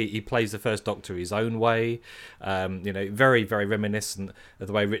Hartnell. He plays the First Doctor his own way. Very, very reminiscent of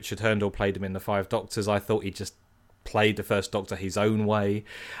the way Richard Herndon played him in The Five Doctors. I thought he just played the First Doctor his own way.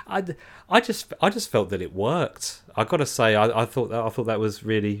 I just felt that it worked. I got to say, I thought that was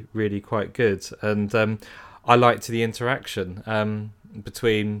really, really quite good, and I liked the interaction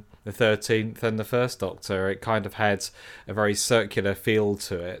between the 13th and the First Doctor. It kind of had a very circular feel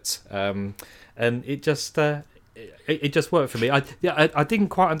to it. And it just worked for me. I didn't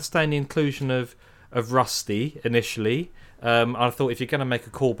quite understand the inclusion of Rusty initially. I thought if you're going to make a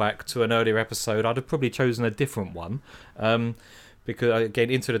callback to an earlier episode, I'd have probably chosen a different one. Because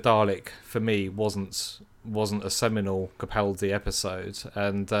again, Into the Dalek for me wasn't a seminal Capaldi episode,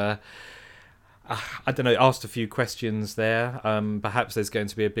 and I don't know. Asked a few questions there. Perhaps there's going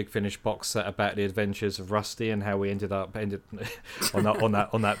to be a Big Finish box set about the adventures of Rusty and how we ended on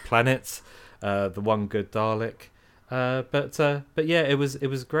that planet. The one good Dalek, but yeah, it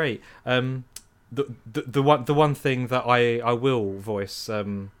was great. The one thing that I will voice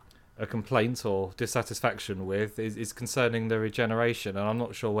a complaint or dissatisfaction with is concerning the regeneration, and I'm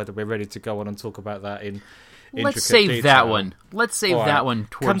not sure whether we're ready to go on and talk about that in. Let's save detail. that one. Let's save right. that one.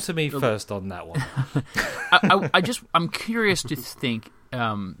 Come to me first on that one. I'm curious to think,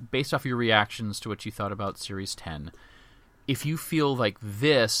 based off your reactions to what you thought about Series 10. If you feel like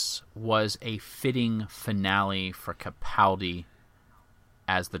this was a fitting finale for Capaldi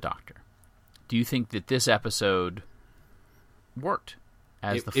as the Doctor, do you think that this episode worked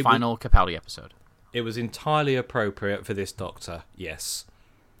as the final Capaldi episode? It was entirely appropriate for this Doctor. Yes,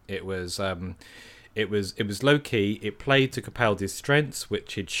 it was. It was low key. It played to Capaldi's strengths,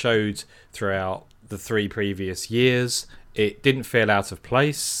 which he'd showed throughout the 3 previous years. It didn't feel out of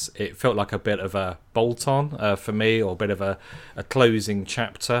place. It felt like a bit of a bolt-on for me, or a bit of a closing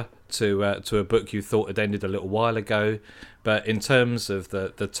chapter to a book you thought had ended a little while ago. But in terms of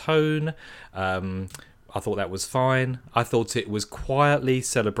the tone, I thought that was fine. I thought it was quietly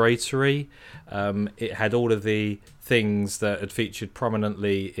celebratory. It had all of the things that had featured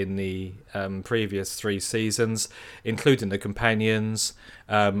prominently in the previous 3 seasons, including the companions,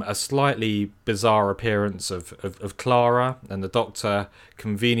 a slightly bizarre appearance of Clara, and the Doctor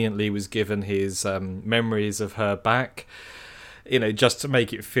conveniently was given his memories of her back, just to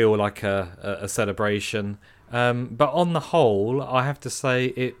make it feel like a celebration. But on the whole, I have to say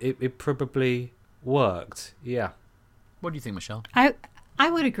it probably worked. Yeah. What do you think, Michelle? I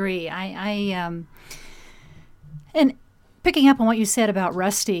would agree. And picking up on what you said about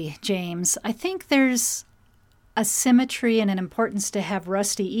Rusty, James, I think there's a symmetry and an importance to have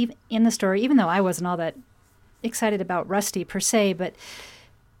Rusty in the story, even though I wasn't all that excited about Rusty per se, but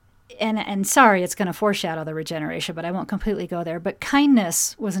and sorry, it's going to foreshadow the regeneration, but I won't completely go there. But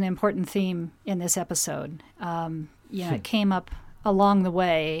kindness was an important theme in this episode. It came up along the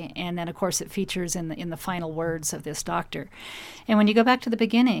way, and then of course it features in the final words of this doctor. And when you go back to the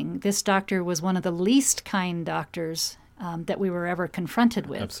beginning, this doctor was one of the least kind doctors that we were ever confronted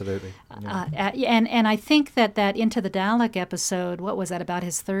with. Absolutely. Yeah. And I think that Into the Dalek episode, what was that, about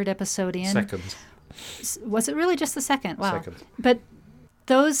his third episode in? Second. Was it really just the second? Wow. Second. But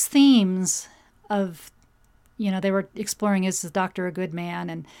those themes of, they were exploring, is the doctor a good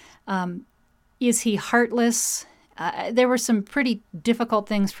man? And is he heartless? There were some pretty difficult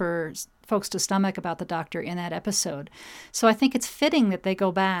things for folks to stomach about the doctor in that episode. So I think it's fitting that they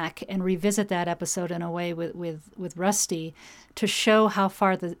go back and revisit that episode in a way with Rusty to show how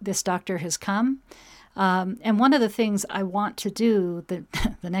far this doctor has come. And one of the things I want to do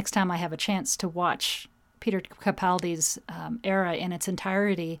the next time I have a chance to watch Peter Capaldi's era in its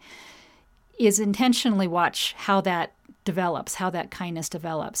entirety is intentionally watch how that develops, how that kindness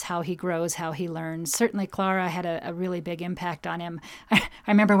develops, how he grows, how he learns. Certainly Clara had a really big impact on him. I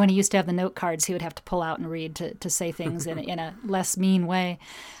remember when he used to have the note cards he would have to pull out and read to say things in a less mean way.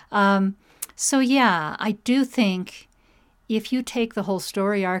 So yeah, I do think if you take the whole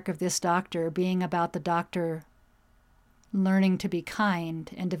story arc of this doctor being about the doctor learning to be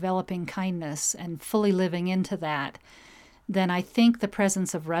kind and developing kindness and fully living into that, then I think the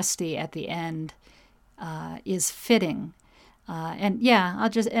presence of Rusty at the end is fitting. And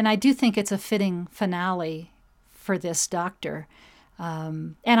I do think it's a fitting finale for this doctor.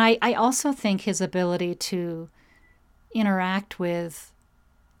 And I also think his ability to interact with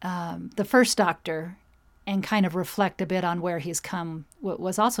the first doctor and kind of reflect a bit on where he's come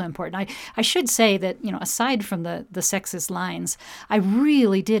was also important. I should say that, aside from the sexist lines, I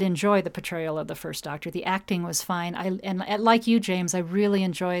really did enjoy the portrayal of the first doctor. The acting was fine. And like you, James, I really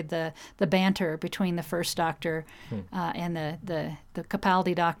enjoyed the banter between the first doctor and the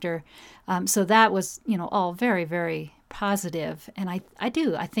Capaldi doctor. So that was, all very, very positive. And I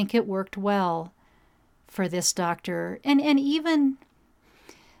think it worked well for this doctor. And even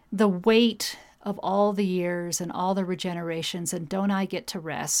the weight of all the years and all the regenerations, and don't I get to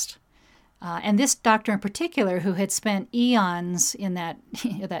rest? And this doctor in particular, who had spent eons in that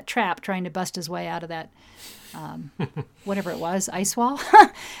that trap trying to bust his way out of that, whatever it was, ice wall.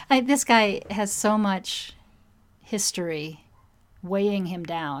 This guy has so much history weighing him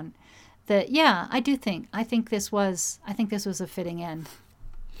down that, I think this was a fitting end.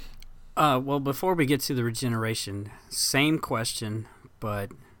 Well, before we get to the regeneration, same question, but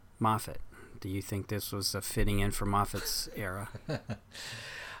Moffat. Do you think this was a fitting end for Moffat's era?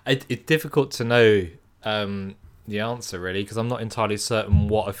 It's difficult to know the answer, really, because I'm not entirely certain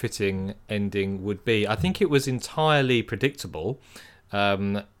what a fitting ending would be. I think it was entirely predictable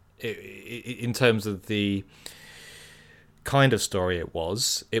in terms of the kind of story it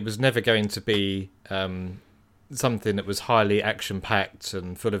was. It was never going to be something that was highly action-packed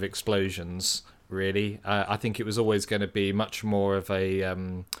and full of explosions, really. I think it was always going to be much more of a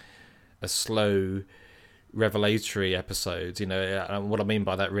slow revelatory episode. What I mean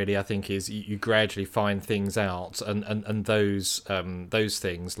by that, really, I think is you gradually find things out, and those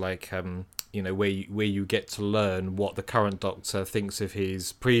things, like where you get to learn what the current Doctor thinks of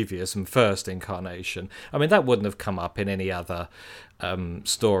his previous and first incarnation. I mean, that wouldn't have come up in any other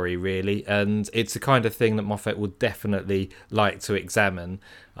story, really, and it's the kind of thing that Moffat would definitely like to examine,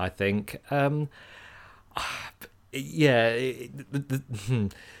 I think.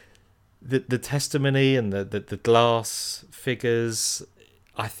 The testimony and the glass figures,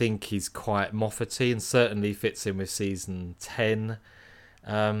 I think he's quite Moffat-y and certainly fits in with season 10.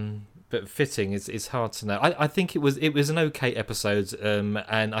 But fitting is hard to know. I think it was an okay episode, and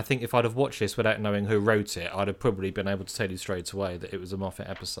I think if I'd have watched this without knowing who wrote it, I'd have probably been able to tell you straight away that it was a Moffat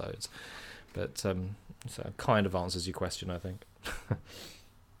episode. But so it kind of answers your question, I think.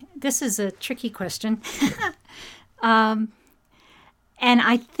 This is a tricky question. And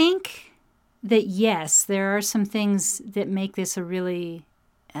I think that, yes, there are some things that make this a really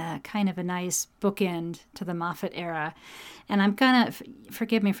kind of a nice bookend to the Moffat era. And I'm going to,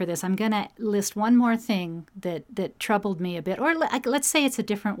 forgive me for this, I'm going to list one more thing that troubled me a bit. Or let's say it's a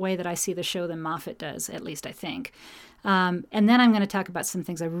different way that I see the show than Moffat does, at least I think. And then I'm going to talk about some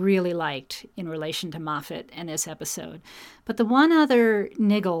things I really liked in relation to Moffat and this episode. But the one other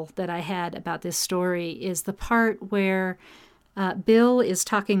niggle that I had about this story is the part where Bill is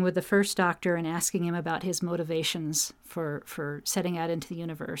talking with the first Doctor and asking him about his motivations for setting out into the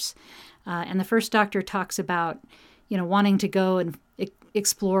universe. And the first Doctor talks about, wanting to go and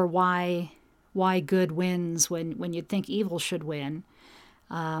explore why good wins when you'd think evil should win.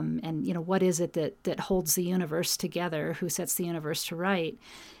 and what is it that holds the universe together? Who sets the universe to right?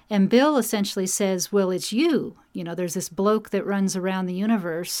 And Bill essentially says, well, it's you. There's this bloke that runs around the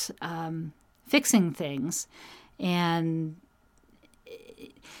universe fixing things. And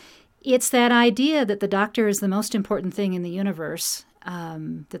it's that idea that the Doctor is the most important thing in the universe,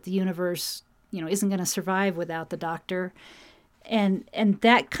 that the universe, isn't going to survive without the Doctor. And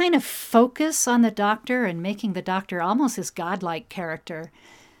that kind of focus on the Doctor and making the Doctor almost this godlike character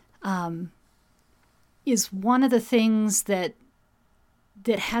is one of the things that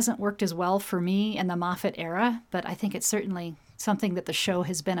hasn't worked as well for me in the Moffat era, but I think it's certainly something that the show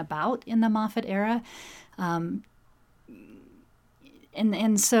has been about in the Moffat era. And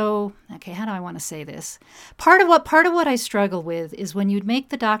so, okay, how do I want to say this? Part of what I struggle with is when you make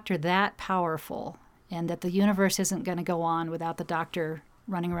the Doctor that powerful, and that the universe isn't going to go on without the Doctor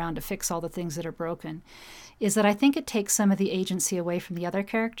running around to fix all the things that are broken, is that I think it takes some of the agency away from the other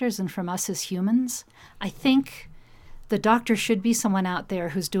characters and from us as humans. I think the Doctor should be someone out there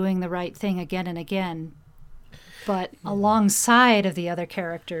who's doing the right thing again and again, but alongside of the other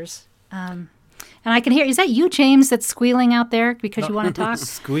characters. And I can hear, is that you, James, that's squealing out there because you want to talk?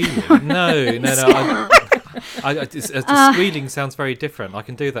 Squealing? No. Squealing sounds very different. I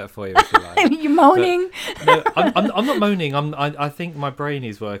can do that for you if you like. You're moaning? No, I'm not moaning. I think my brain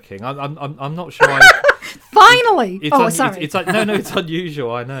is working. I'm not sure. Finally! Sorry. It's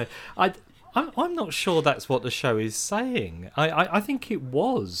unusual. I know. I'm not sure that's what the show is saying. I think it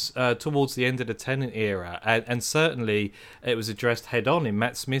was towards the end of the Tennant era, and certainly it was addressed head on in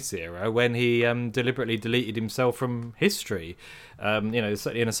Matt Smith's era when he deliberately deleted himself from history.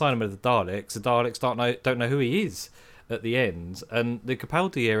 Certainly in Asylum of the Daleks don't know who he is at the end, and the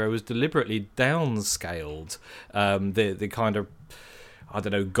Capaldi era was deliberately downscaled. The kind of, I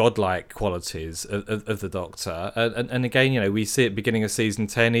don't know, godlike qualities of the Doctor, and again, we see at the beginning of season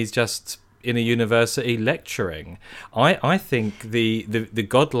 10, he's just in a university lecturing. I think the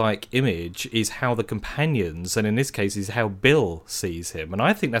godlike image is how the companions, and in this case is how Bill sees him, and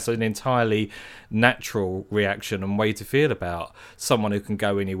I think that's an entirely natural reaction and way to feel about someone who can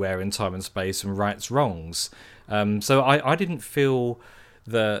go anywhere in time and space and rights wrongs. So I didn't feel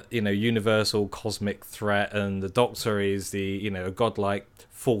the universal cosmic threat, and the Doctor is the a godlike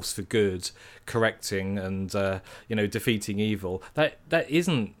force for good, correcting and defeating evil. That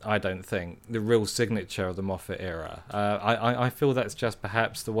isn't, I don't think, the real signature of the Moffat era. I feel that's just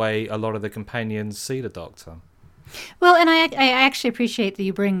perhaps the way a lot of the companions see the Doctor. Well, and I actually appreciate that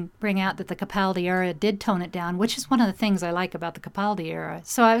you bring out that the Capaldi era did tone it down, which is one of the things I like about the Capaldi era.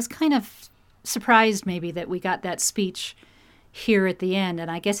 So I was kind of surprised maybe that we got that speech here at the end. And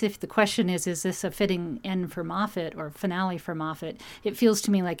I guess if the question is this a fitting end for Moffat or finale for Moffat, it feels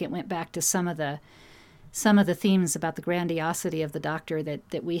to me like it went back to some of the themes about the grandiosity of the Doctor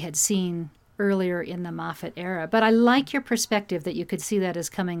that we had seen earlier in the Moffat era. But I like your perspective that you could see that as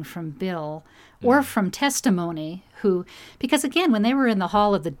coming from Bill or from Testimony, because again, when they were in the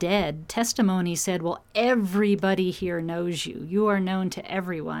Hall of the Dead, Testimony said, well, everybody here knows you. You are known to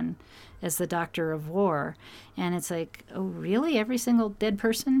everyone as the Doctor of War. And it's like, oh, really? Every single dead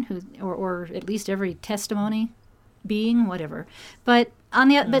person or at least every testimony being, whatever. But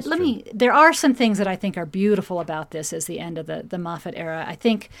there are some things that I think are beautiful about this as the end of the Moffat era. I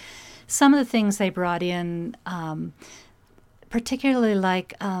think some of the things they brought in, particularly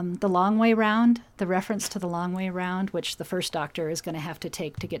like the long way round, the reference to the long way round, which the first Doctor is going to have to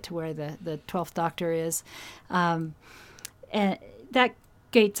take to get to where the 12th Doctor is. And that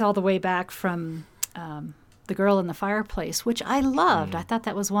dates all the way back from The Girl in the Fireplace, which I loved. I thought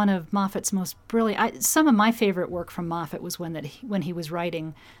that was one of Moffat's most brilliant. Some of my favorite work from Moffat was when he was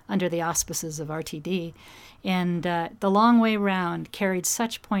writing under the auspices of RTD, and The Long Way Round carried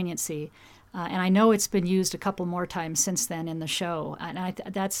such poignancy. And I know it's been used a couple more times since then in the show. And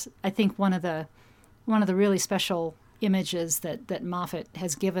that's I think one of the really special images that Moffat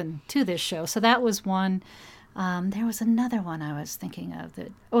has given to this show. So that was one. There was another one I was thinking of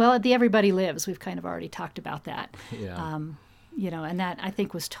The Everybody Lives. We've kind of already talked about that. Yeah. And that I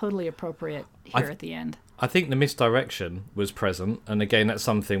think was totally appropriate here at the end. I think the misdirection was present, and again, that's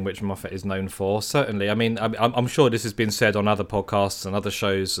something which Moffat is known for. Certainly, I mean, I'm sure this has been said on other podcasts and other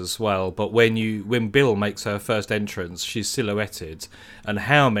shows as well. But when Bill makes her first entrance, she's silhouetted, and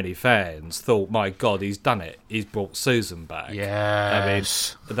how many fans thought, "My God, he's done it! He's brought Susan back."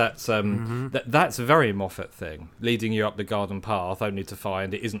 Yes, I mean, that's a very Moffat thing, leading you up the garden path, only to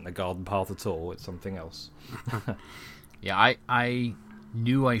find it isn't the garden path at all; it's something else. Yeah, I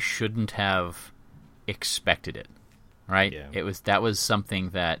knew I shouldn't have expected it, right? Yeah. That was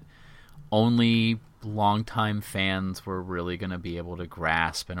something that only longtime fans were really going to be able to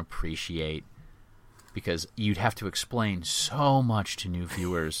grasp and appreciate, because you'd have to explain so much to new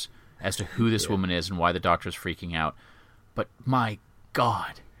viewers as to who this woman is and why the Doctor's freaking out. But my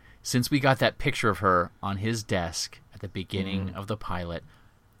God, since we got that picture of her on his desk at the beginning of the pilot,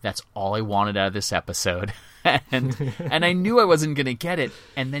 that's all I wanted out of this episode. and I knew I wasn't going to get it,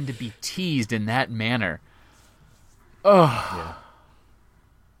 and then to be teased in that manner. Oh. Yeah.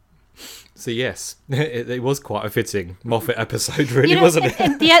 So yes, it was quite a fitting Moffat episode, really, wasn't it?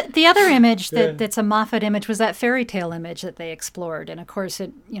 And the other image that's a Moffat image was that fairy tale image that they explored, and of course,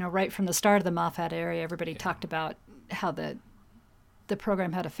 it right from the start of the Moffat era, everybody talked about how the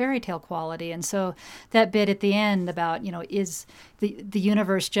program had a fairy tale quality, and so that bit at the end about is the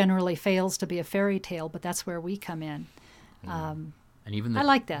universe generally fails to be a fairy tale, but that's where we come in. And even I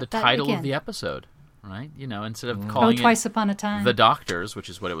like that. The That, title again. of the episode. Right? Instead of calling Twice it Upon a Time. The Doctors, which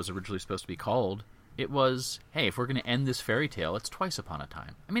is what it was originally supposed to be called, it was, hey, if we're going to end this fairy tale, it's Twice Upon a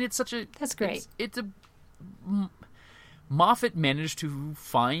Time. I mean, it's such a... That's great. It's Moffat managed to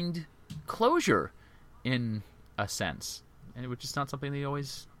find closure, in a sense, and which is not something that he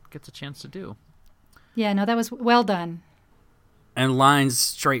always gets a chance to do. Yeah, no, that was well done. And lines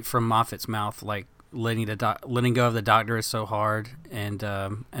straight from Moffat's mouth, like letting go of the Doctor is so hard, and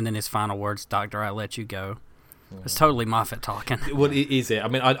then his final words, "Doctor, I let you go." It's totally Moffat talking. Well, is it? I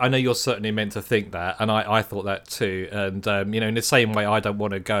mean, I know you're certainly meant to think that, and I thought that too. And in the same way, I don't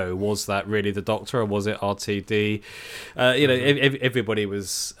want to go. Was that really the Doctor, or was it RTD? Everybody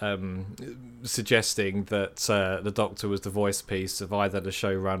was suggesting that the Doctor was the voice piece of either the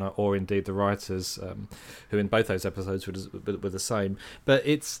showrunner or indeed the writers, who in both those episodes were the same. But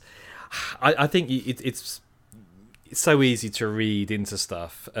I think it's so easy to read into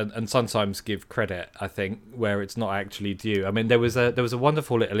stuff and sometimes give credit, I think, where it's not actually due. I mean, there was a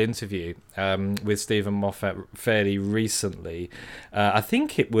wonderful little interview with Stephen Moffat fairly recently. I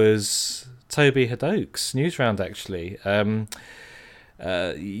think it was Toby Hadoke's Newsround, actually.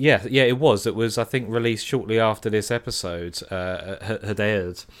 It was. It was, I think, released shortly after this episode had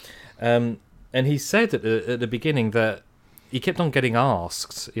aired. And he said at the beginning that he kept on getting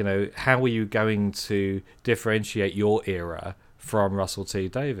asked, how are you going to differentiate your era from Russell T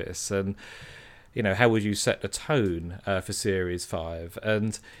Davies? And, how would you set the tone for Series 5?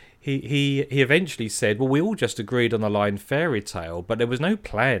 And he eventually said, well, we all just agreed on the line fairy tale, but there was no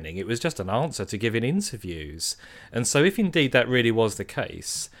planning. It was just an answer to give in interviews. And so if indeed that really was the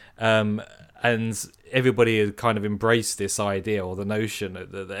case, and everybody had kind of embraced this idea or the notion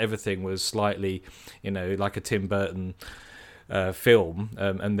that everything was slightly, like a Tim Burton film,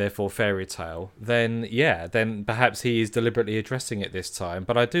 and therefore fairy tale, then perhaps he is deliberately addressing it this time.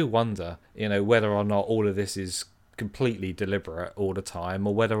 But I do wonder, whether or not all of this is completely deliberate all the time,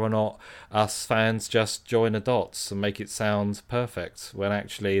 or whether or not us fans just join the dots and make it sound perfect, when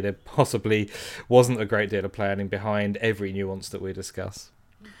actually there possibly wasn't a great deal of planning behind every nuance that we discuss.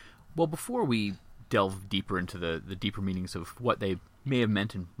 Well, before we delve deeper into the deeper meanings of what they may have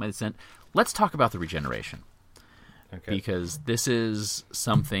meant and might have sent, let's talk about the regeneration. Okay. Because this is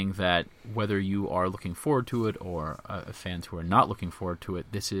something that, whether you are looking forward to it or fans who are not looking forward to it,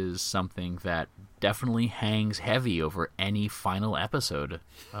 this is something that definitely hangs heavy over any final episode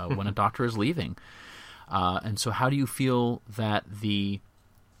when a Doctor is leaving. And so how do you feel that the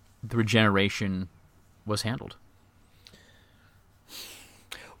regeneration was handled?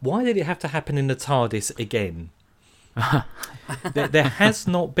 Why did it have to happen in the TARDIS again? There has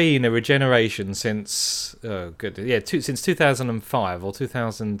not been a regeneration since since 2005 or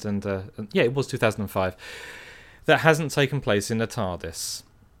 2000 and it was 2005 that hasn't taken place in the TARDIS.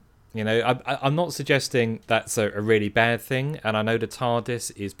 I'm not suggesting that's a really bad thing, and I know the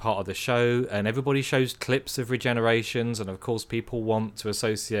TARDIS is part of the show and everybody shows clips of regenerations, and of course people want to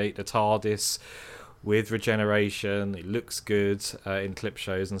associate the TARDIS with regeneration. It looks good in clip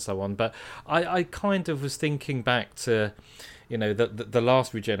shows and so on, but I kind of was thinking back to the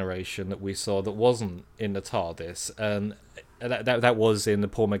last regeneration that we saw that wasn't in the TARDIS, and that was in the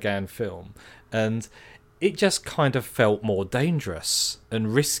Paul McGann film, and it just kind of felt more dangerous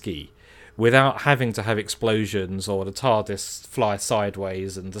and risky without having to have explosions or the TARDIS fly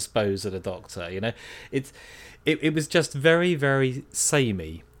sideways and dispose of the Doctor. It was just very, very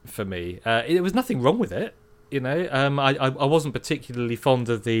samey for me. There was nothing wrong with it. I wasn't particularly fond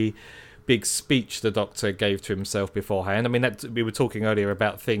of the big speech the Doctor gave to himself beforehand. I mean, we were talking earlier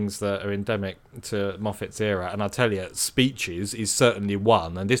about things that are endemic to Moffat's era, and I tell you, speeches is certainly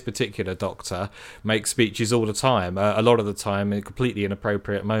one. And this particular Doctor makes speeches all the time, a lot of the time in completely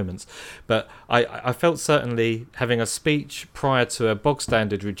inappropriate moments. But I felt certainly having a speech prior to a bog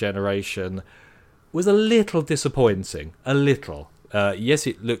standard regeneration was a little disappointing. A little. Yes,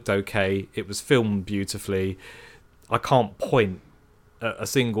 it looked okay. It was filmed beautifully. I can't point a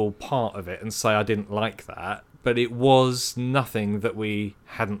single part of it and say I didn't like that, but it was nothing that we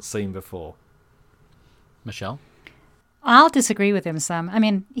hadn't seen before. Michelle? I'll disagree with him some. I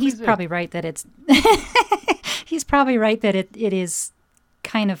mean, he's probably right that it's he's probably right that it is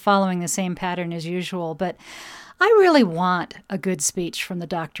kind of following the same pattern as usual, but I really want a good speech from the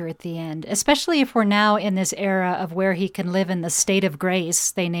Doctor at the end, especially if we're now in this era of where he can live in the state of grace,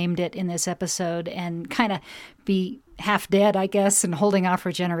 they named it in this episode, and kind of be half dead, I guess, and holding off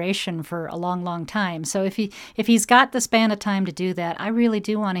regeneration for a long, long time. So if he's got the span of time to do that, I really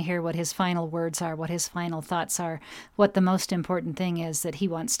do want to hear what his final words are, what his final thoughts are, what the most important thing is that he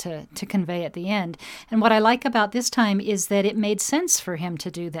wants to convey at the end. And what I like about this time is that it made sense for him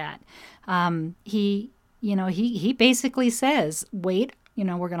to do that. He basically says, wait, we're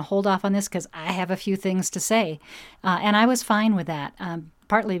going to hold off on this because I have a few things to say. And I was fine with that,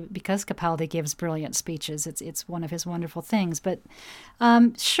 partly because Capaldi gives brilliant speeches. It's one of his wonderful things. But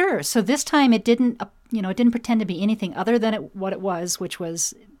sure, so this time it didn't pretend to be anything other than what it was, which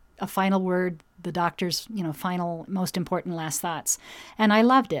was a final word, the Doctor's, final, most important last thoughts. And I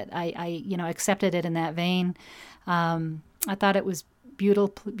loved it. I accepted it in that vein. I thought it was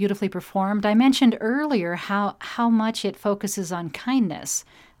beautifully performed. I mentioned earlier how much it focuses on kindness.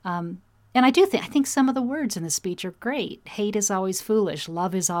 And I think some of the words in the speech are great. Hate is always foolish.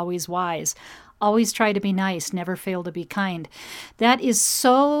 Love is always wise. Always try to be nice. Never fail to be kind. That is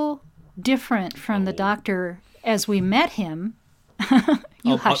so different from the Doctor as we met him.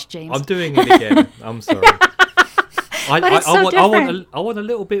 Hush, James. I'm doing it again. I'm sorry. I want a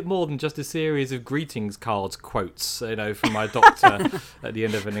little bit more than just a series of greetings cards quotes, from my Doctor at the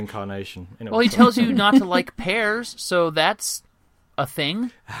end of an incarnation. Anyway, well, he tells you not to like pears, so that's a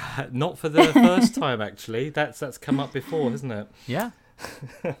thing. Not for the first time, actually. That's come up before, hasn't it? Yeah.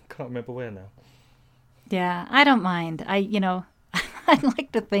 Can't remember where now. Yeah, I don't mind. I'd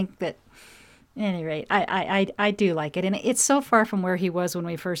like to think that. At any rate, I do like it, and it's so far from where he was when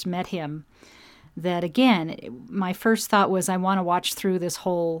we first met him. That again, my first thought was I want to watch through this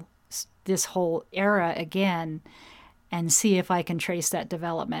whole era again and see if I can trace that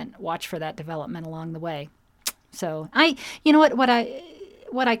development, watch for that development along the way. So what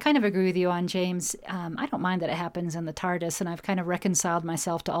I kind of agree with you on, James. I don't mind that it happens in the TARDIS, and I've kind of reconciled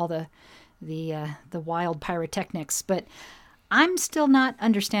myself to all the wild pyrotechnics, but I'm still not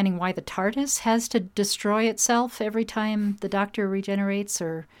understanding why the TARDIS has to destroy itself every time the Doctor regenerates,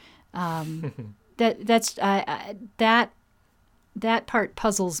 or that part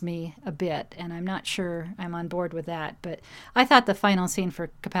puzzles me a bit, and I'm not sure I'm on board with that. But I thought the final scene for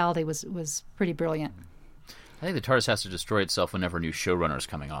Capaldi was pretty brilliant. I think the TARDIS has to destroy itself whenever a new showrunner's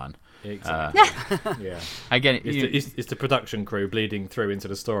coming on. Exactly. Yeah. Again, it's the production crew bleeding through into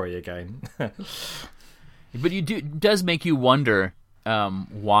the story again. But it does make you wonder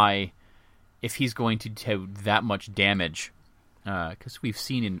why, if he's going to do that much damage, because we've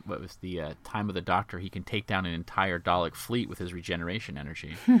seen in what was the Time of the Doctor, he can take down an entire Dalek fleet with his regeneration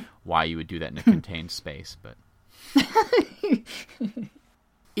energy. Why you would do that in a contained space, but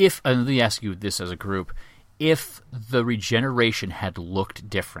let me ask you this as a group: if the regeneration had looked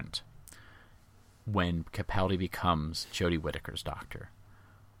different when Capaldi becomes Jodie Whittaker's Doctor,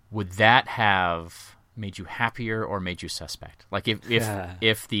 would that have made you happier or made you suspect? Like if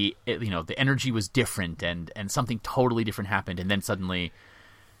the energy was different and something totally different happened, and then suddenly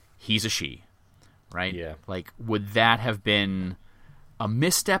he's a she, right? Yeah. Like, would that have been a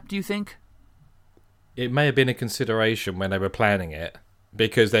misstep, do you think? It may have been a consideration when they were planning it,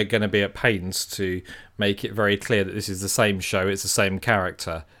 because they're going to be at pains to make it very clear that this is the same show, it's the same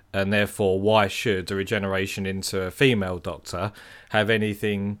character, and therefore why should the regeneration into a female Doctor have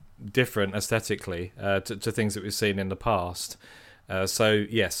anything different aesthetically to things that we've seen in the past? So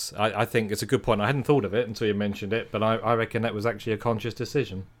yes, I think it's a good point. I hadn't thought of it until you mentioned it, but I reckon that was actually a conscious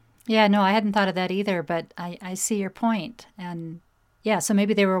decision. Yeah, no, I hadn't thought of that either, but I see your point. And yeah, so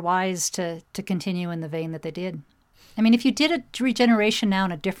maybe they were wise to continue in the vein that they did. I mean, if you did a regeneration now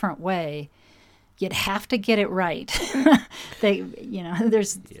in a different way, you'd have to get it right.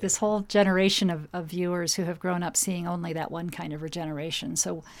 There's this whole generation of viewers who have grown up seeing only that one kind of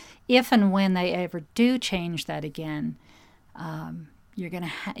you're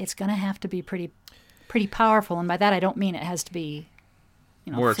it's gonna have to be pretty powerful, and by that I don't mean it has to be,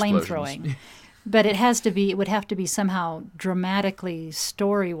 More flame explosions. throwing. But it would have to be somehow dramatically,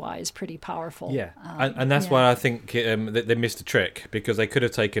 story-wise, pretty powerful. Yeah, and that's why I think they missed a trick, because they could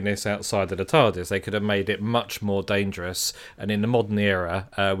have taken this outside of the TARDIS. They could have made it much more dangerous. And in the modern era,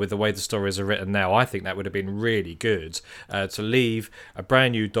 with the way the stories are written now, I think that would have been really good to leave a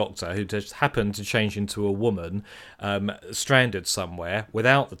brand new Doctor who just happened to change into a woman, stranded somewhere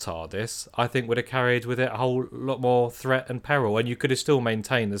without the TARDIS. I think would have carried with it a whole lot more threat and peril, and you could have still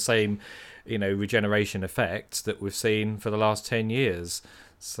maintained the same regeneration effects that we've seen for the last 10 years.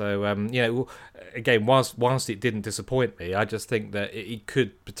 So, again, whilst it didn't disappoint me, I just think that it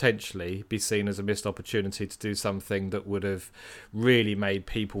could potentially be seen as a missed opportunity to do something that would have really made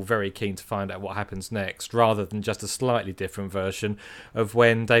people very keen to find out what happens next, rather than just a slightly different version of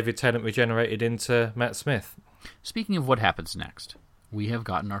when David Tennant regenerated into Matt Smith. Speaking of what happens next, we have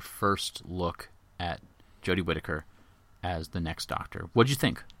gotten our first look at Jodie Whittaker as the next Doctor. What'd you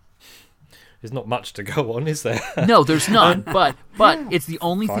think? There's not much to go on, is there? No, there's none. But it's the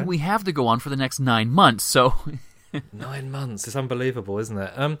only thing we have to go on for the next 9 months. So 9 months. It's unbelievable, isn't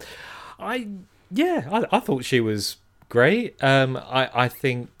it? I thought she was great. I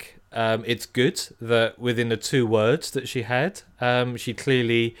think it's good that within the 2 words that she had, she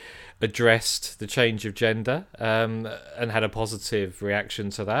clearly addressed the change of gender and had a positive reaction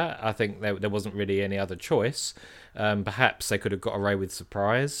to that. I think there wasn't really any other choice. Perhaps they could have got away with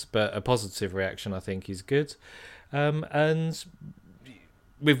surprise, but a positive reaction I think is good. And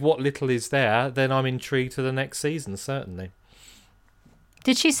with what little is there, then I'm intrigued for the next season, certainly.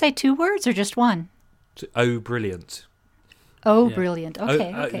 Did she say 2 words or just one? Oh, brilliant. Oh, yeah. Brilliant.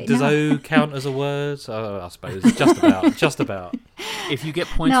 Okay, okay. Does O count as a word? I suppose. Just about. If you get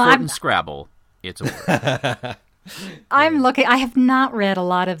points for it in Scrabble, it's a word. I'm looking. I have not read a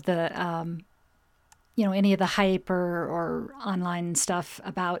lot of the, any of the hype or online stuff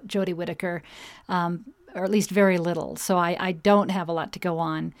about Jodie Whittaker, or at least very little. So I don't have a lot to go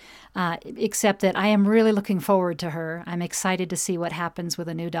on, except that I am really looking forward to her. I'm excited to see what happens with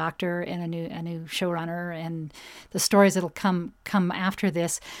a new Doctor and a new showrunner and the stories that'll come after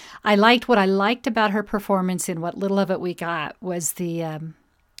this. What I liked about her performance in what little of it we got was the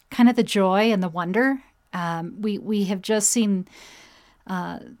kind of the joy and the wonder. We have just seen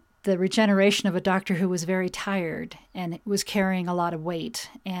the regeneration of a Doctor who was very tired and was carrying a lot of weight,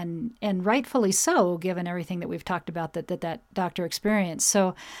 and rightfully so, given everything that we've talked about that Doctor experienced.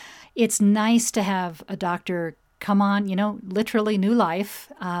 So it's nice to have a Doctor come on, literally new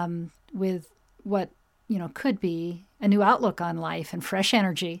life, with what, could be a new outlook on life and fresh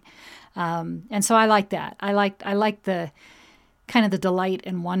energy. And so I like that. I like the kind of the delight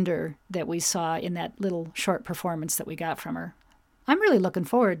and wonder that we saw in that little short performance that we got from her. I'm really looking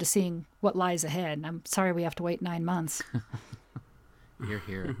forward to seeing what lies ahead. I'm sorry we have to wait 9 months. Hear,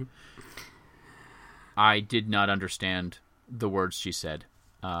 hear. I did not understand the words she said.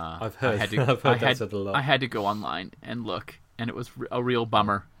 I've heard that said a lot. I had to go online and look, and it was a real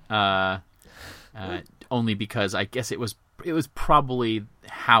bummer. Only because I guess it was probably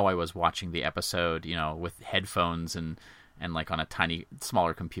how I was watching the episode, with headphones and like on a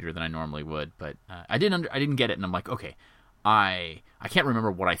smaller computer than I normally would. But I didn't get it, and I'm like, okay. I can't remember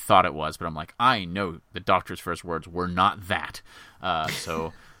what I thought it was, but I'm like, I know the Doctor's first words were not that.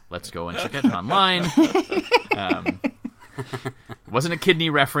 So let's go and check it online. It wasn't a kidney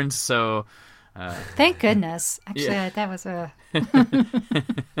reference, so... Thank goodness. Actually, yeah. That was a...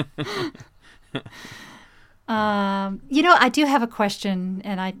 I do have a question,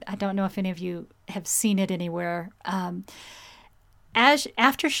 and I don't know if any of you have seen it anywhere.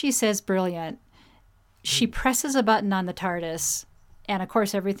 After she says brilliant, she presses a button on the TARDIS, and of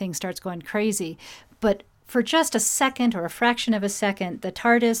course everything starts going crazy. But for just a second or a fraction of a second, the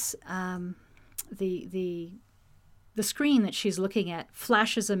TARDIS, the screen that she's looking at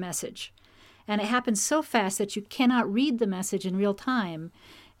flashes a message. And it happens so fast that you cannot read the message in real time.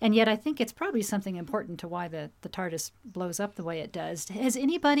 And yet I think it's probably something important to why the TARDIS blows up the way it does. Has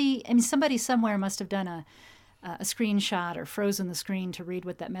anybody, somebody somewhere must have done a screenshot or frozen the screen to read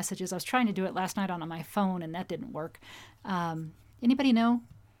what that message is. I was trying to do it last night on my phone, and that didn't work. Anybody know?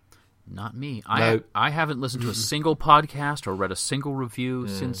 Not me. No. I haven't listened to a single podcast or read a single review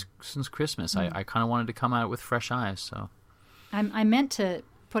since Christmas. I kind of wanted to come at it with fresh eyes. So I meant to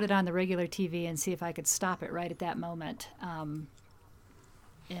put it on the regular TV and see if I could stop it right at that moment.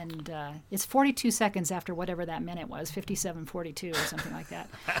 And it's 42 seconds after whatever that minute was, 57:42 or something like that.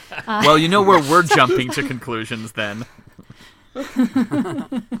 Well, where we're jumping to conclusions then.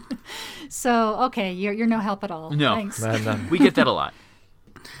 So, okay, you're no help at all. No. Thanks. No. We get that a lot.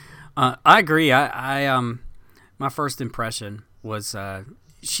 I agree. My first impression was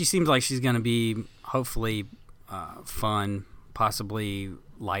she seems like she's going to be hopefully fun, possibly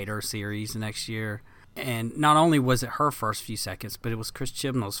lighter series next year. And not only was it her first few seconds, but it was Chris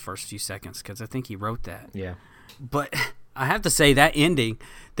Chibnall's first few seconds, because I think he wrote that. Yeah. But I have to say that the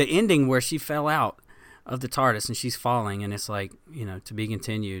ending where she fell out of the TARDIS and she's falling, and it's like, to be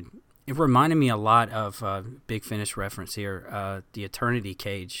continued. It reminded me a lot of Big Finish reference here, the Eternity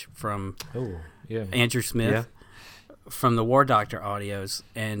Cage from Andrew Smith from the War Doctor audios.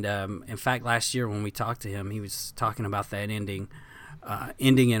 And in fact, last year when we talked to him, he was talking about that ending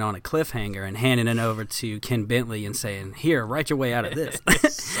it on a cliffhanger and handing it over to Ken Bentley and saying, "Here, write your way out of this."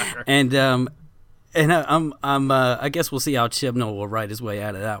 and I guess we'll see how Chibnall will write his way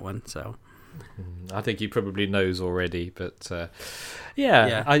out of that one. So I think he probably knows already, but I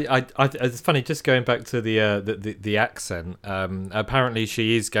it's funny, just going back to the accent. Apparently,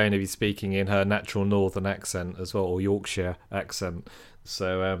 she is going to be speaking in her natural northern accent as well, or Yorkshire accent.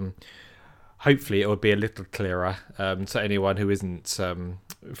 So hopefully, it will be a little clearer to anyone who isn't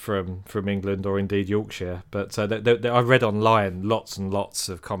from England or indeed Yorkshire. But I read online lots and lots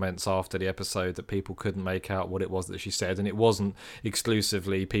of comments after the episode that people couldn't make out what it was that she said, and it wasn't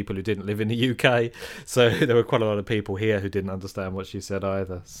exclusively people who didn't live in the UK. So there were quite a lot of people here who didn't understand what she said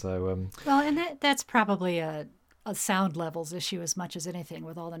either. So well, and that's probably a sound levels issue as much as anything,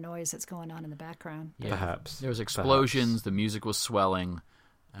 with all the noise that's going on in the background. Yeah. Perhaps there was explosions. The music was swelling.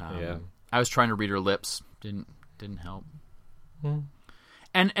 I was trying to read her lips. Didn't help.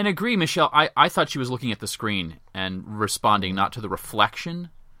 And agree, Michelle. I thought she was looking at the screen and responding not to the reflection,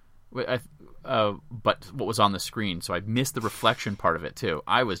 but what was on the screen. So I missed the reflection part of it too.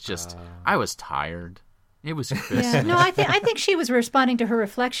 I was tired. It was Christmas. Yeah. No, I think she was responding to her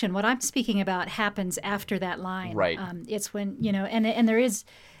reflection. What I'm speaking about happens after that line. Right. It's when, and there is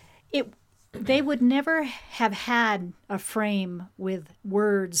it. They would never have had a frame with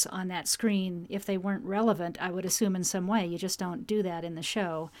words on that screen if they weren't relevant, I would assume, in some way. You just don't do that in the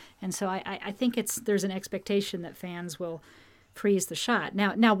show. And so I think there's an expectation that fans will freeze the shot.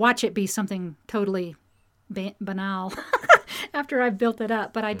 Now watch it be something totally banal after I've built it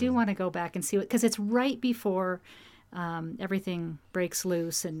up. But I do want to go back and see it, because it's right before everything breaks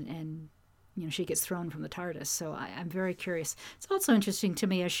loose and she gets thrown from the TARDIS. So I'm very curious. It's also interesting to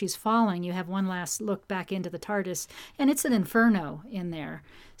me, as she's falling, you have one last look back into the TARDIS, and it's an inferno in there.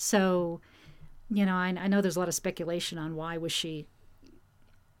 So, I know there's a lot of speculation on why was she...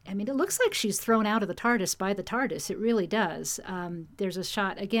 I mean, it looks like she's thrown out of the TARDIS by the TARDIS. It really does. There's a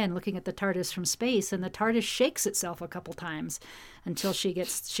shot, again, looking at the TARDIS from space, and the TARDIS shakes itself a couple times until she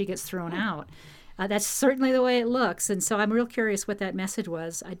gets thrown out. That's certainly the way it looks, and so I'm real curious what that message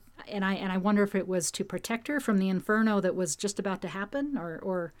was. I wonder if it was to protect her from the inferno that was just about to happen,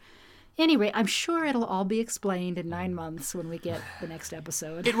 or anyway, I'm sure it'll all be explained in 9 months when we get the next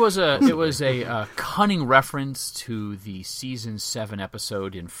episode. It was a cunning reference to the season 7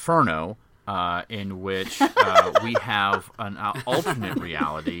 episode Inferno, in which we have an alternate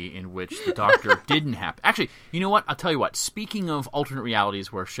reality in which the Doctor didn't happen. Actually, you know what? I'll tell you what. Speaking of alternate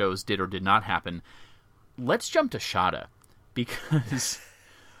realities where shows did or did not happen, let's jump to Shada, because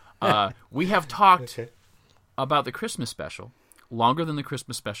we have talked about the Christmas special longer than the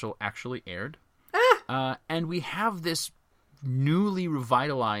Christmas special actually aired. And we have this newly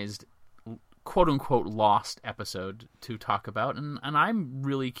revitalized, quote-unquote lost episode to talk about, and I'm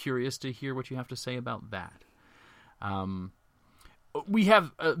really curious to hear what you have to say about that. We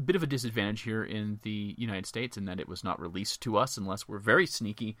have a bit of a disadvantage here in the United States in that it was not released to us unless we're very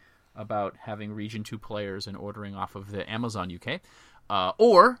sneaky about having Region 2 players and ordering off of the Amazon UK.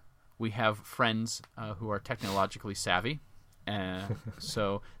 Or we have friends who are technologically savvy.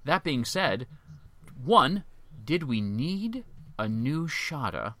 So that being said, one, did we need a new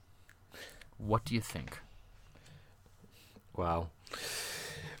Shada? What do you think? Wow.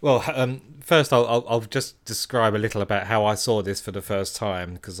 Well, first I'll just describe a little about how I saw this for the first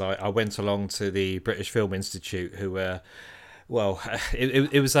time, because I went along to the British Film Institute, who were... Well,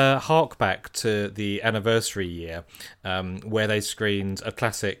 it was a hark back to the anniversary year, where they screened a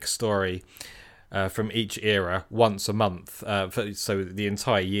classic story from each era once a month. So the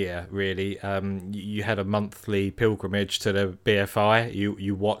entire year, really. You had a monthly pilgrimage to the BFI.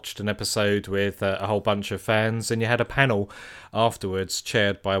 You watched an episode with a whole bunch of fans, and you had a panel afterwards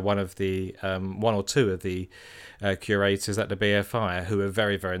chaired by one or two of the curators at the BFI who are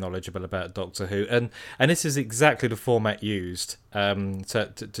very, very knowledgeable about Doctor Who. And this is exactly the format used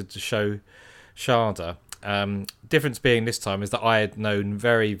to show Shada. Difference being this time is that I had known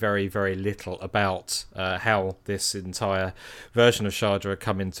very, very, very little about how this entire version of Sharda had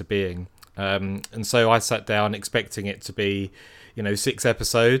come into being. And so I sat down expecting it to be, 6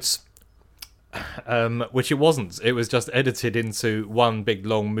 episodes, which it wasn't. It was just edited into one big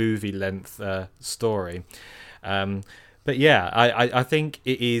long movie length story. But yeah, I think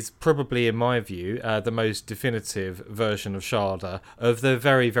it is probably, in my view, the most definitive version of Sharda of the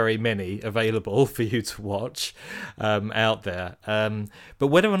very, very many available for you to watch out there. But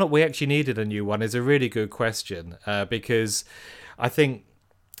whether or not we actually needed a new one is a really good question, because I think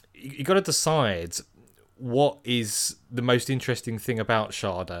you got to decide what is the most interesting thing about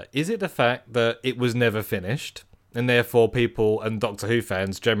Sharda. Is it the fact that it was never finished, and therefore people and Doctor Who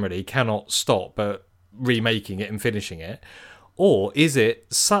fans generally cannot stop but remaking it and finishing it? Or is it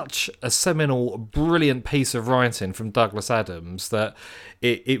such a seminal, brilliant piece of writing from Douglas Adams that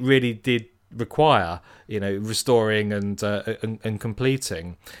it really did require, restoring and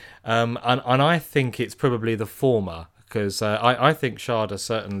completing? And I think it's probably the former, because I think Sharda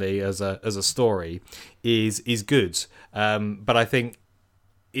certainly as a story is good, but I think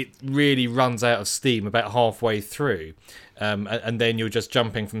it really runs out of steam about halfway through, and then you're just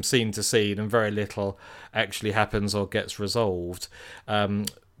jumping from scene to scene, and very little actually happens or gets resolved.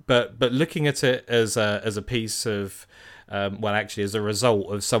 But looking at it as a piece of, as a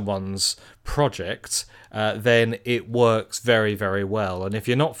result of someone's project, then it works very, very well. And if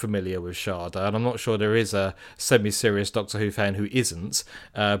you're not familiar with Sharda, and I'm not sure there is a semi-serious Doctor Who fan who isn't,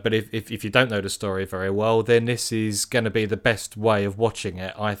 but if you don't know the story very well, then this is going to be the best way of watching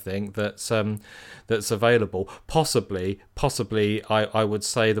it, I think, that's available. Possibly, I would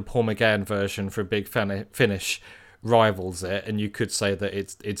say the Paul McGann version for Big Finish rivals it, and you could say that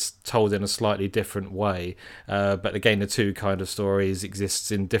it's told in a slightly different way. But again, the two kind of stories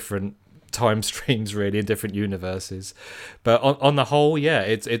exists in different time streams, really, in different universes. But on the whole, yeah,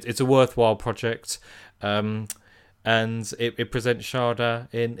 it's a worthwhile project, and it presents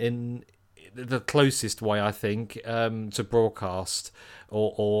Sharda in the closest way, I think, to broadcast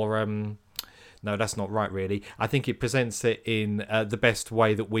or no, that's not right, really. I think it presents it in the best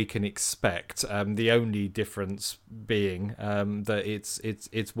way that we can expect. The only difference being that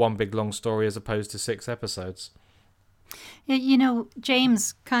it's one big long story as opposed to 6 episodes.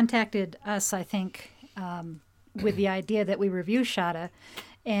 James contacted us, I think, with the idea that we review Sharda,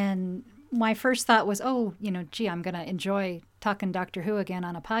 and my first thought was, I'm going to enjoy talking Doctor Who again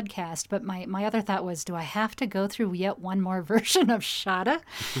on a podcast. But my other thought was, do I have to go through yet one more version of Sharda?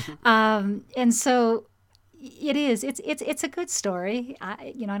 And so it is. It's a good story.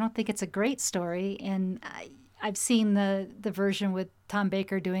 I don't think it's a great story. And I've seen the version with Tom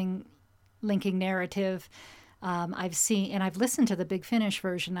Baker doing linking narrative. I've listened to the Big Finish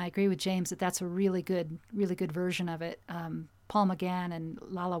version. I agree with James that that's a really good version of it. Paul McGann and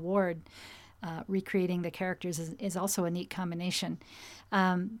Lalla Ward recreating the characters is also a neat combination.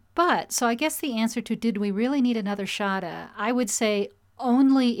 So I guess the answer to did we really need another Sharda, I would say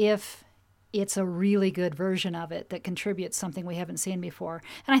only if it's a really good version of it that contributes something we haven't seen before.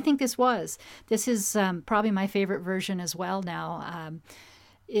 And I think this is probably my favorite version as well now.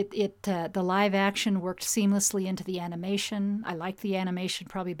 The live action worked seamlessly into the animation. I like the animation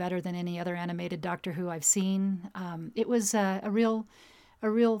probably better than any other animated Doctor Who I've seen. It was a real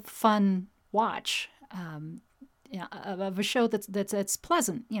fun watch of a show that's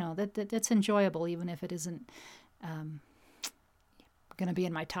pleasant. That's enjoyable, even if it isn't going to be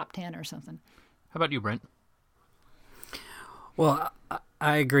in my top 10 or something. How about you, Brent? Well,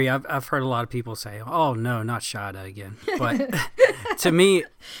 I agree. I've heard a lot of people say, "Oh no, not Sharda again." But to me,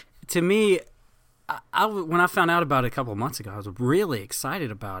 I when I found out about it a couple of months ago, I was really excited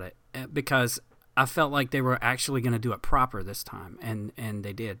about it because I felt like they were actually going to do it proper this time, and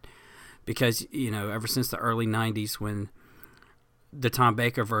they did. Because ever since the early '90s, when the Tom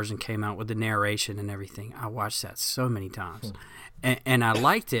Baker version came out with the narration and everything, I watched that so many times, and I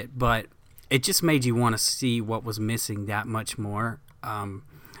liked it, but it just made you want to see what was missing that much more.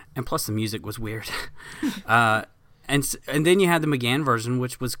 And plus the music was weird. And then you had the McGann version,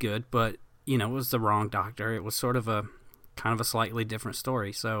 which was good, but it was the wrong Doctor. It was sort of a kind of a slightly different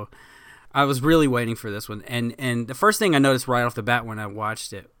story. So I was really waiting for this one. And the first thing I noticed right off the bat when I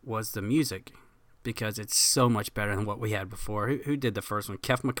watched it was the music, because it's so much better than what we had before. Who did the first one?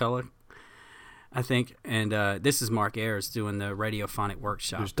 Kev McCulloch, I think. And this is Mark Ayres doing the radiophonic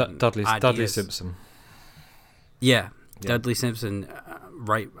workshop. It was Dudley Simpson. Yeah. Dudley Simpson,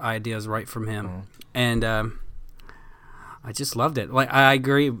 ideas right from him, and I just loved it. Like, I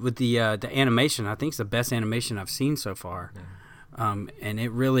agree with the animation. I think it's the best animation I've seen so far. And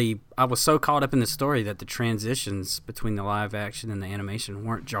it really, I was so caught up in the story that the transitions between the live action and the animation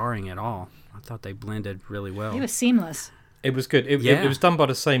weren't jarring at all. I thought they blended really well. It was seamless. It was good. It was done by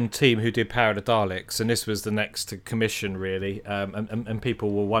the same team who did Power of the Daleks, and this was the next to commission, really. And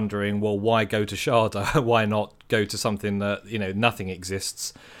people were wondering, well, why go to Sharda? Why not go to something that nothing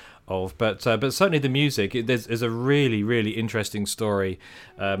exists of? But certainly the music. There's a really, really interesting story.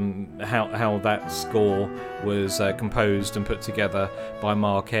 How that score was composed and put together by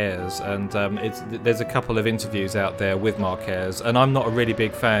Mark Ayres, and there's a couple of interviews out there with Mark Ayres, and I'm not a really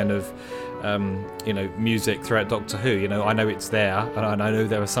big fan of music throughout Doctor Who. I know it's there, and I know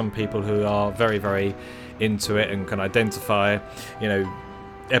there are some people who are very, very into it and can identify,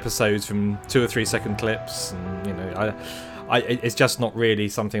 episodes from 2 or 3 second clips, and it's just not really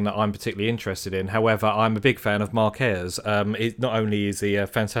something that I'm particularly interested in. However, I'm a big fan of Mark Ayres. Not only is he a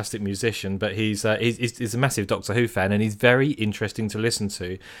fantastic musician, but he's a massive Doctor Who fan, and he's very interesting to listen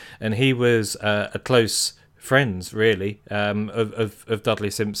to. And he was a close friends, really, of Dudley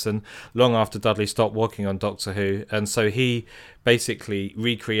Simpson long after Dudley stopped working on Doctor Who, and so he basically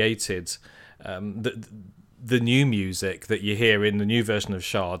recreated the new music that you hear in the new version of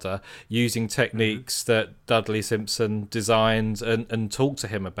Sharda, using techniques that Dudley Simpson designed and talked to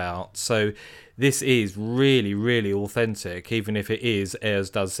him about. So this is really, really authentic, even if it is Ayres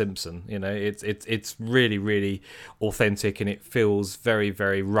does Simpson. It's really, really authentic, and it feels very,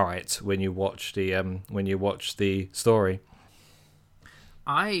 very right when you watch the story.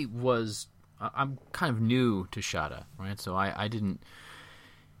 I'm kind of new to Sharda, right? So I didn't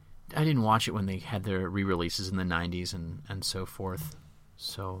watch it when they had their re-releases in the 90s and so forth.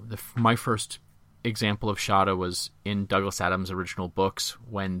 So my first example of Sharda was in Douglas Adams' original books,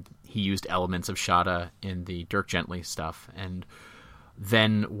 when he used elements of Sharda in the Dirk Gently stuff. And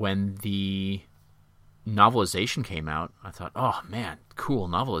then when the novelization came out, I thought, oh man, cool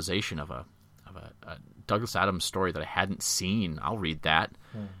novelization of a Douglas Adams story that I hadn't seen. I'll read that.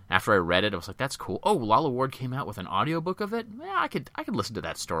 After I read it, I was like, that's cool. Oh, Lalla Ward came out with an audiobook of it? Yeah, I could listen to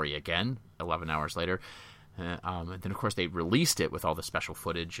that story again 11 hours later. And then, of course, they released it with all the special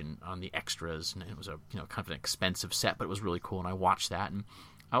footage and on the extras, and it was a kind of an expensive set, but it was really cool, and I watched that, and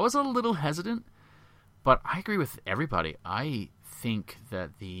I was a little hesitant, but I agree with everybody. I think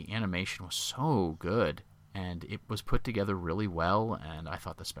that the animation was so good, and it was put together really well, and I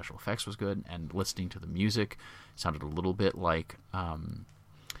thought the special effects was good, and listening to the music sounded a little bit like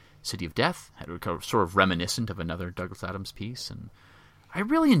City of Death, sort of reminiscent of another Douglas Adams piece, and I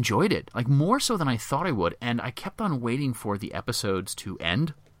really enjoyed it, like more so than I thought I would, and I kept on waiting for the episodes to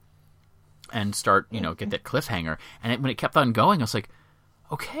end and start, get that cliffhanger, and when it kept on going, I was like,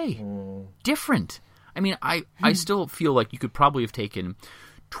 okay, different. I mean, I still feel like you could probably have taken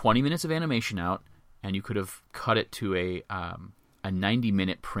 20 minutes of animation out, and you could have cut it to a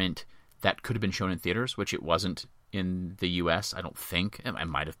 90-minute print that could have been shown in theaters, which it wasn't in the U.S., I don't think. It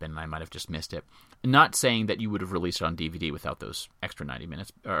might have been. I might have just missed it. Not saying that you would have released it on DVD without those extra 90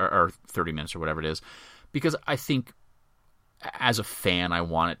 minutes or 30 minutes or whatever it is, because I think as a fan, I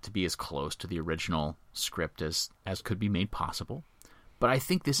want it to be as close to the original script as could be made possible. But I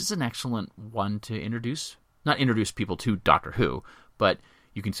think this is an excellent one to not introduce people to Doctor Who, but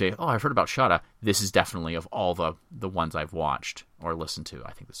you can say, oh, I've heard about Sharda. This is definitely, of all the ones I've watched or listened to,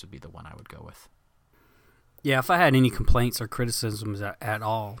 I think this would be the one I would go with. Yeah, if I had any complaints or criticisms at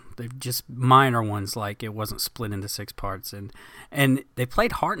all, they're just minor ones, like it wasn't split into 6 parts, and they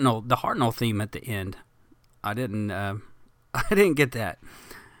played the Hartnell theme at the end. I didn't get that.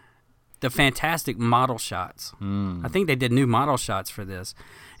 The fantastic model shots. I think they did new model shots for this,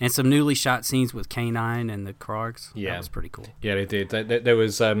 and some newly shot scenes with K9 and the Krogs. Yeah, that was pretty cool. Yeah, they did. There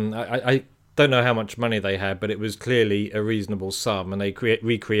was I don't know how much money they had, but it was clearly a reasonable sum, and they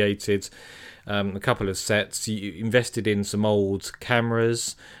recreated a couple of sets. You invested in some old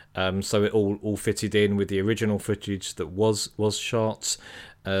cameras, so it all fitted in with the original footage that was shot,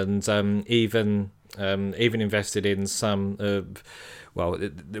 and even invested in some well,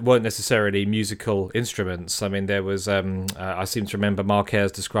 it weren't necessarily musical instruments. I mean, there was I seem to remember Mark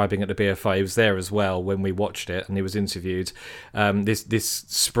Ayres describing at the BFI, he was there as well when we watched it and he was interviewed,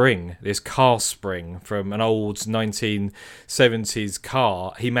 this car spring from an old 1970s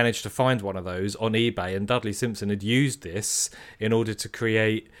car. He managed to find one of those on eBay, and Dudley Simpson had used this in order to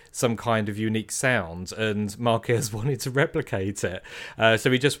create some kind of unique sound, and Mark Ayres wanted to replicate it, so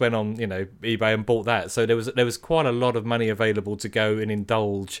he just went on eBay and bought that. So there was quite a lot of money available to go and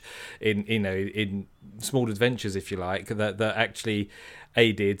indulge in, in small adventures, if you like, that actually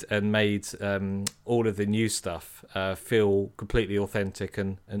aided and made all of the new stuff feel completely authentic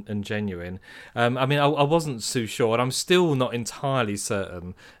and genuine. I mean, I wasn't too sure, and I'm still not entirely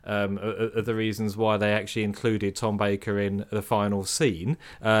certain of the reasons why they actually included Tom Baker in the final scene,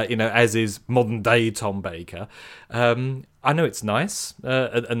 as is modern day Tom Baker. I know it's nice,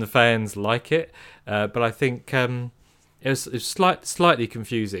 and the fans like it, but I think it's slightly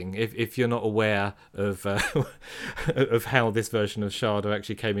confusing if you're not aware of of how this version of Shada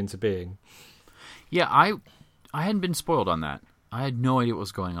actually came into being. Yeah, I hadn't been spoiled on that. I had no idea what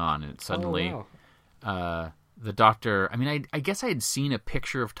was going on, and suddenly, the Doctor. I mean, I guess I had seen a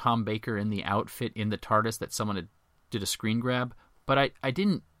picture of Tom Baker in the outfit in the TARDIS that someone did a screen grab, but I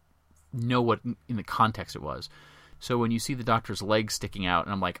didn't know what in the context it was. So when you see the Doctor's legs sticking out,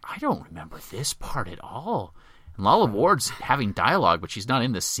 and I'm like, I don't remember this part at all. And Lalla Ward's having dialogue, but she's not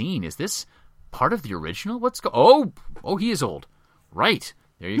in the scene. Is this part of the original? Oh, he is old. Right.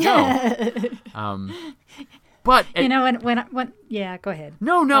 There you go. But when yeah, go ahead.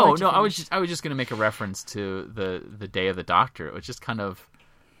 No. I was just going to make a reference to the Day of the Doctor. It was just kind of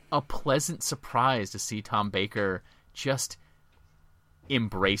a pleasant surprise to see Tom Baker just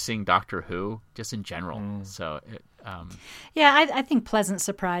embracing Doctor Who, just in general. So. Yeah, I think pleasant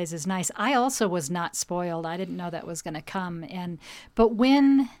surprise is nice. I also was not spoiled. I didn't know that was going to come. But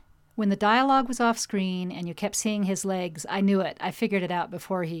when the dialogue was off screen and you kept seeing his legs, I knew it. I figured it out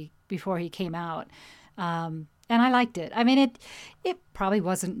before he came out, and I liked it. I mean, it probably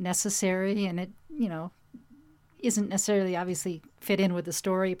wasn't necessary, and it isn't necessarily obviously fit in with the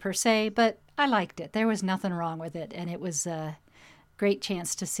story per se. But I liked it. There was nothing wrong with it, and it was great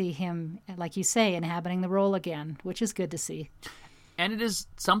chance to see him, like you say, inhabiting the role again, which is good to see. And it is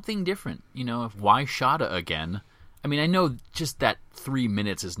something different, why Shada again? I mean, I know just that 3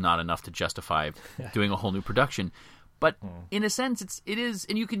 minutes is not enough to justify doing a whole new production, but in a sense, it is,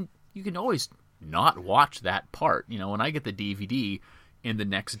 and you can always not watch that part. When I get the DVD in the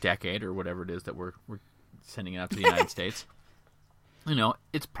next decade or whatever it is that we're sending it out to the United States,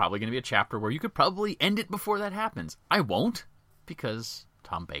 it's probably going to be a chapter where you could probably end it before that happens. I won't, because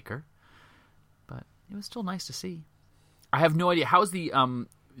Tom Baker, but it was still nice to see. I have no idea. How's the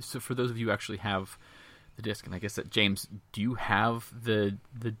so for those of you who actually have the disc, and I guess that James, do you have the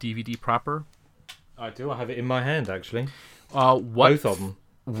DVD proper? I do. I have it in my hand, actually. Both of them.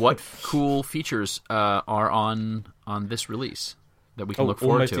 What cool features are on this release that we can look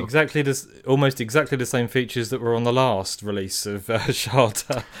forward to? Almost exactly the same features that were on the last release of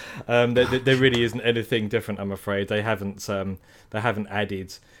Shada. There really isn't anything different, I'm afraid. They haven't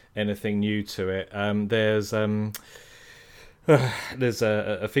added anything new to it. There's a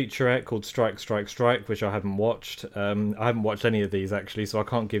featurette called Strike, Strike, Strike, which I haven't watched. I haven't watched any of these, actually, so I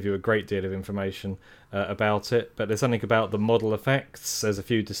can't give you a great deal of information about it. But there's something about the model effects. There's a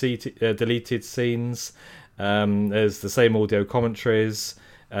few deleted scenes. There's the same audio commentaries,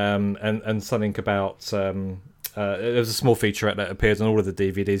 and something about there's a small featurette that appears on all of the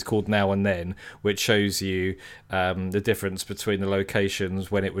DVDs called Now and Then, which shows you the difference between the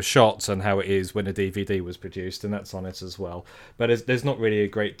locations when it was shot and how it is when a DVD was produced, and that's on it as well. But there's not really a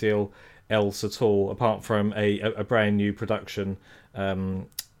great deal else at all, apart from a brand new production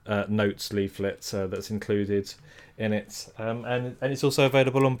notes leaflet that's included in it, and it's also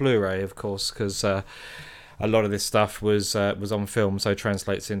available on Blu-ray, of course, because a lot of this stuff was on film, so it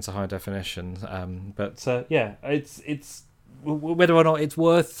translates into high definition. But it's whether or not it's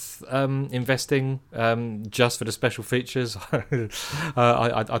worth investing just for the special features.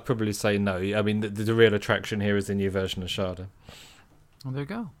 I'd probably say no. I mean, the real attraction here is the new version of Shada. Well, there you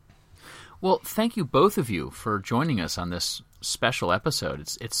go. Well, thank you both of you for joining us on this special episode.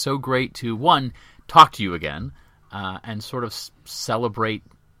 It's so great to talk to you again and sort of celebrate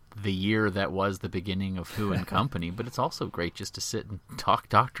the year that was the beginning of Who and Company, but it's also great just to sit and talk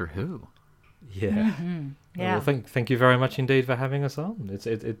Doctor Who. Yeah. Mm-hmm. Yeah. Well, thank you very much indeed for having us on.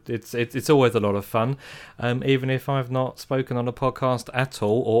 It's always a lot of fun, even if I've not spoken on a podcast at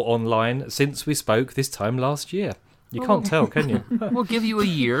all or online since we spoke this time last year. You can't tell, can you? We'll give you a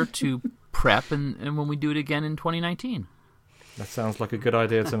year to prep, and when we do it again in 2019. That sounds like a good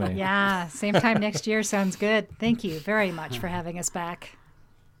idea to me. Yeah, same time next year sounds good. Thank you very much for having us back.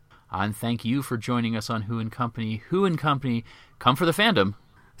 And thank you for joining us on Who and Company. Who and Company, come for the fandom.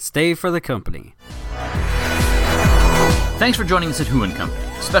 Stay for the company. Thanks for joining us at Who and Company.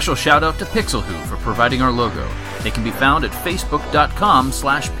 Special shout out to Pixel Who for providing our logo. They can be found at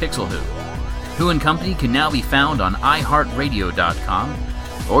facebook.com/pixelwho. Who and Company can now be found on iHeartRadio.com,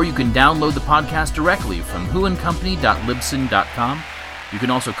 or you can download the podcast directly from whoandcompany.libsyn.com. You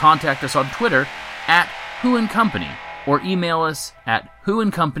can also contact us on Twitter at whoandcompany, or email us at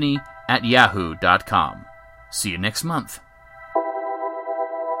whoandcompany@yahoo.com. See you next month.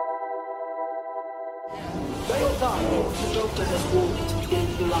 The Doctor has walked in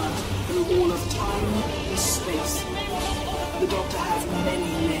blood through all of time and space. The Doctor has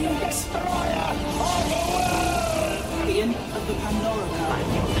many names. The Imp of the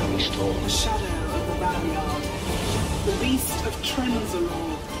Pandorica, the Shadow of the Barnyard, the Beast of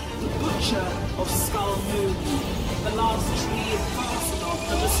Trenzalore, the Butcher of Skull Moon, the Last Tree of Carcinod,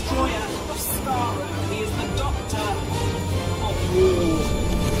 the Destroyer of Skaro. He is the Doctor of War.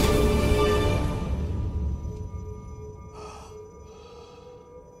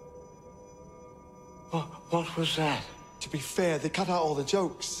 What was that? To be fair, they cut out all the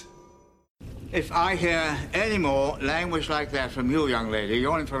jokes. If I hear any more language like that from you, young lady,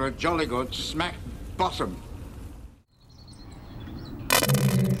 you're in for a jolly good smack bottom.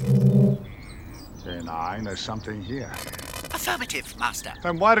 K9, there's something here. Affirmative, Master.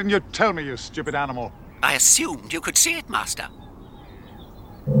 Then why didn't you tell me, you stupid animal? I assumed you could see it, Master.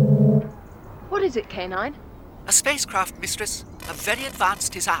 What is it, K9? A spacecraft, Mistress, of very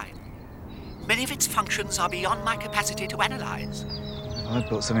advanced design. Many of its functions are beyond my capacity to analyze. If I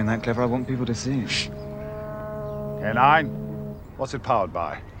built something that clever, I want people to see. Shh. K9, what's it powered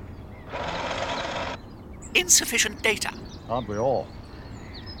by? Insufficient data. Aren't we all?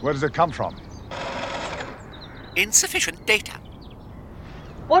 Where does it come from? Insufficient data.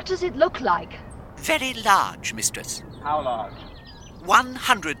 What does it look like? Very large, Mistress. How large?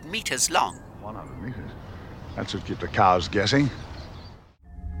 100 meters long. 100 meters? That should keep the cows guessing.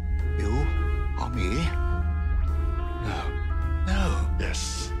 You? Or me? No.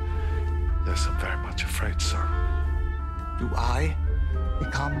 Yes. Yes, I'm very much afraid so. Do I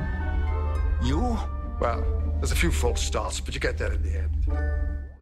become you? Well, there's a few false starts, but you get there in the end.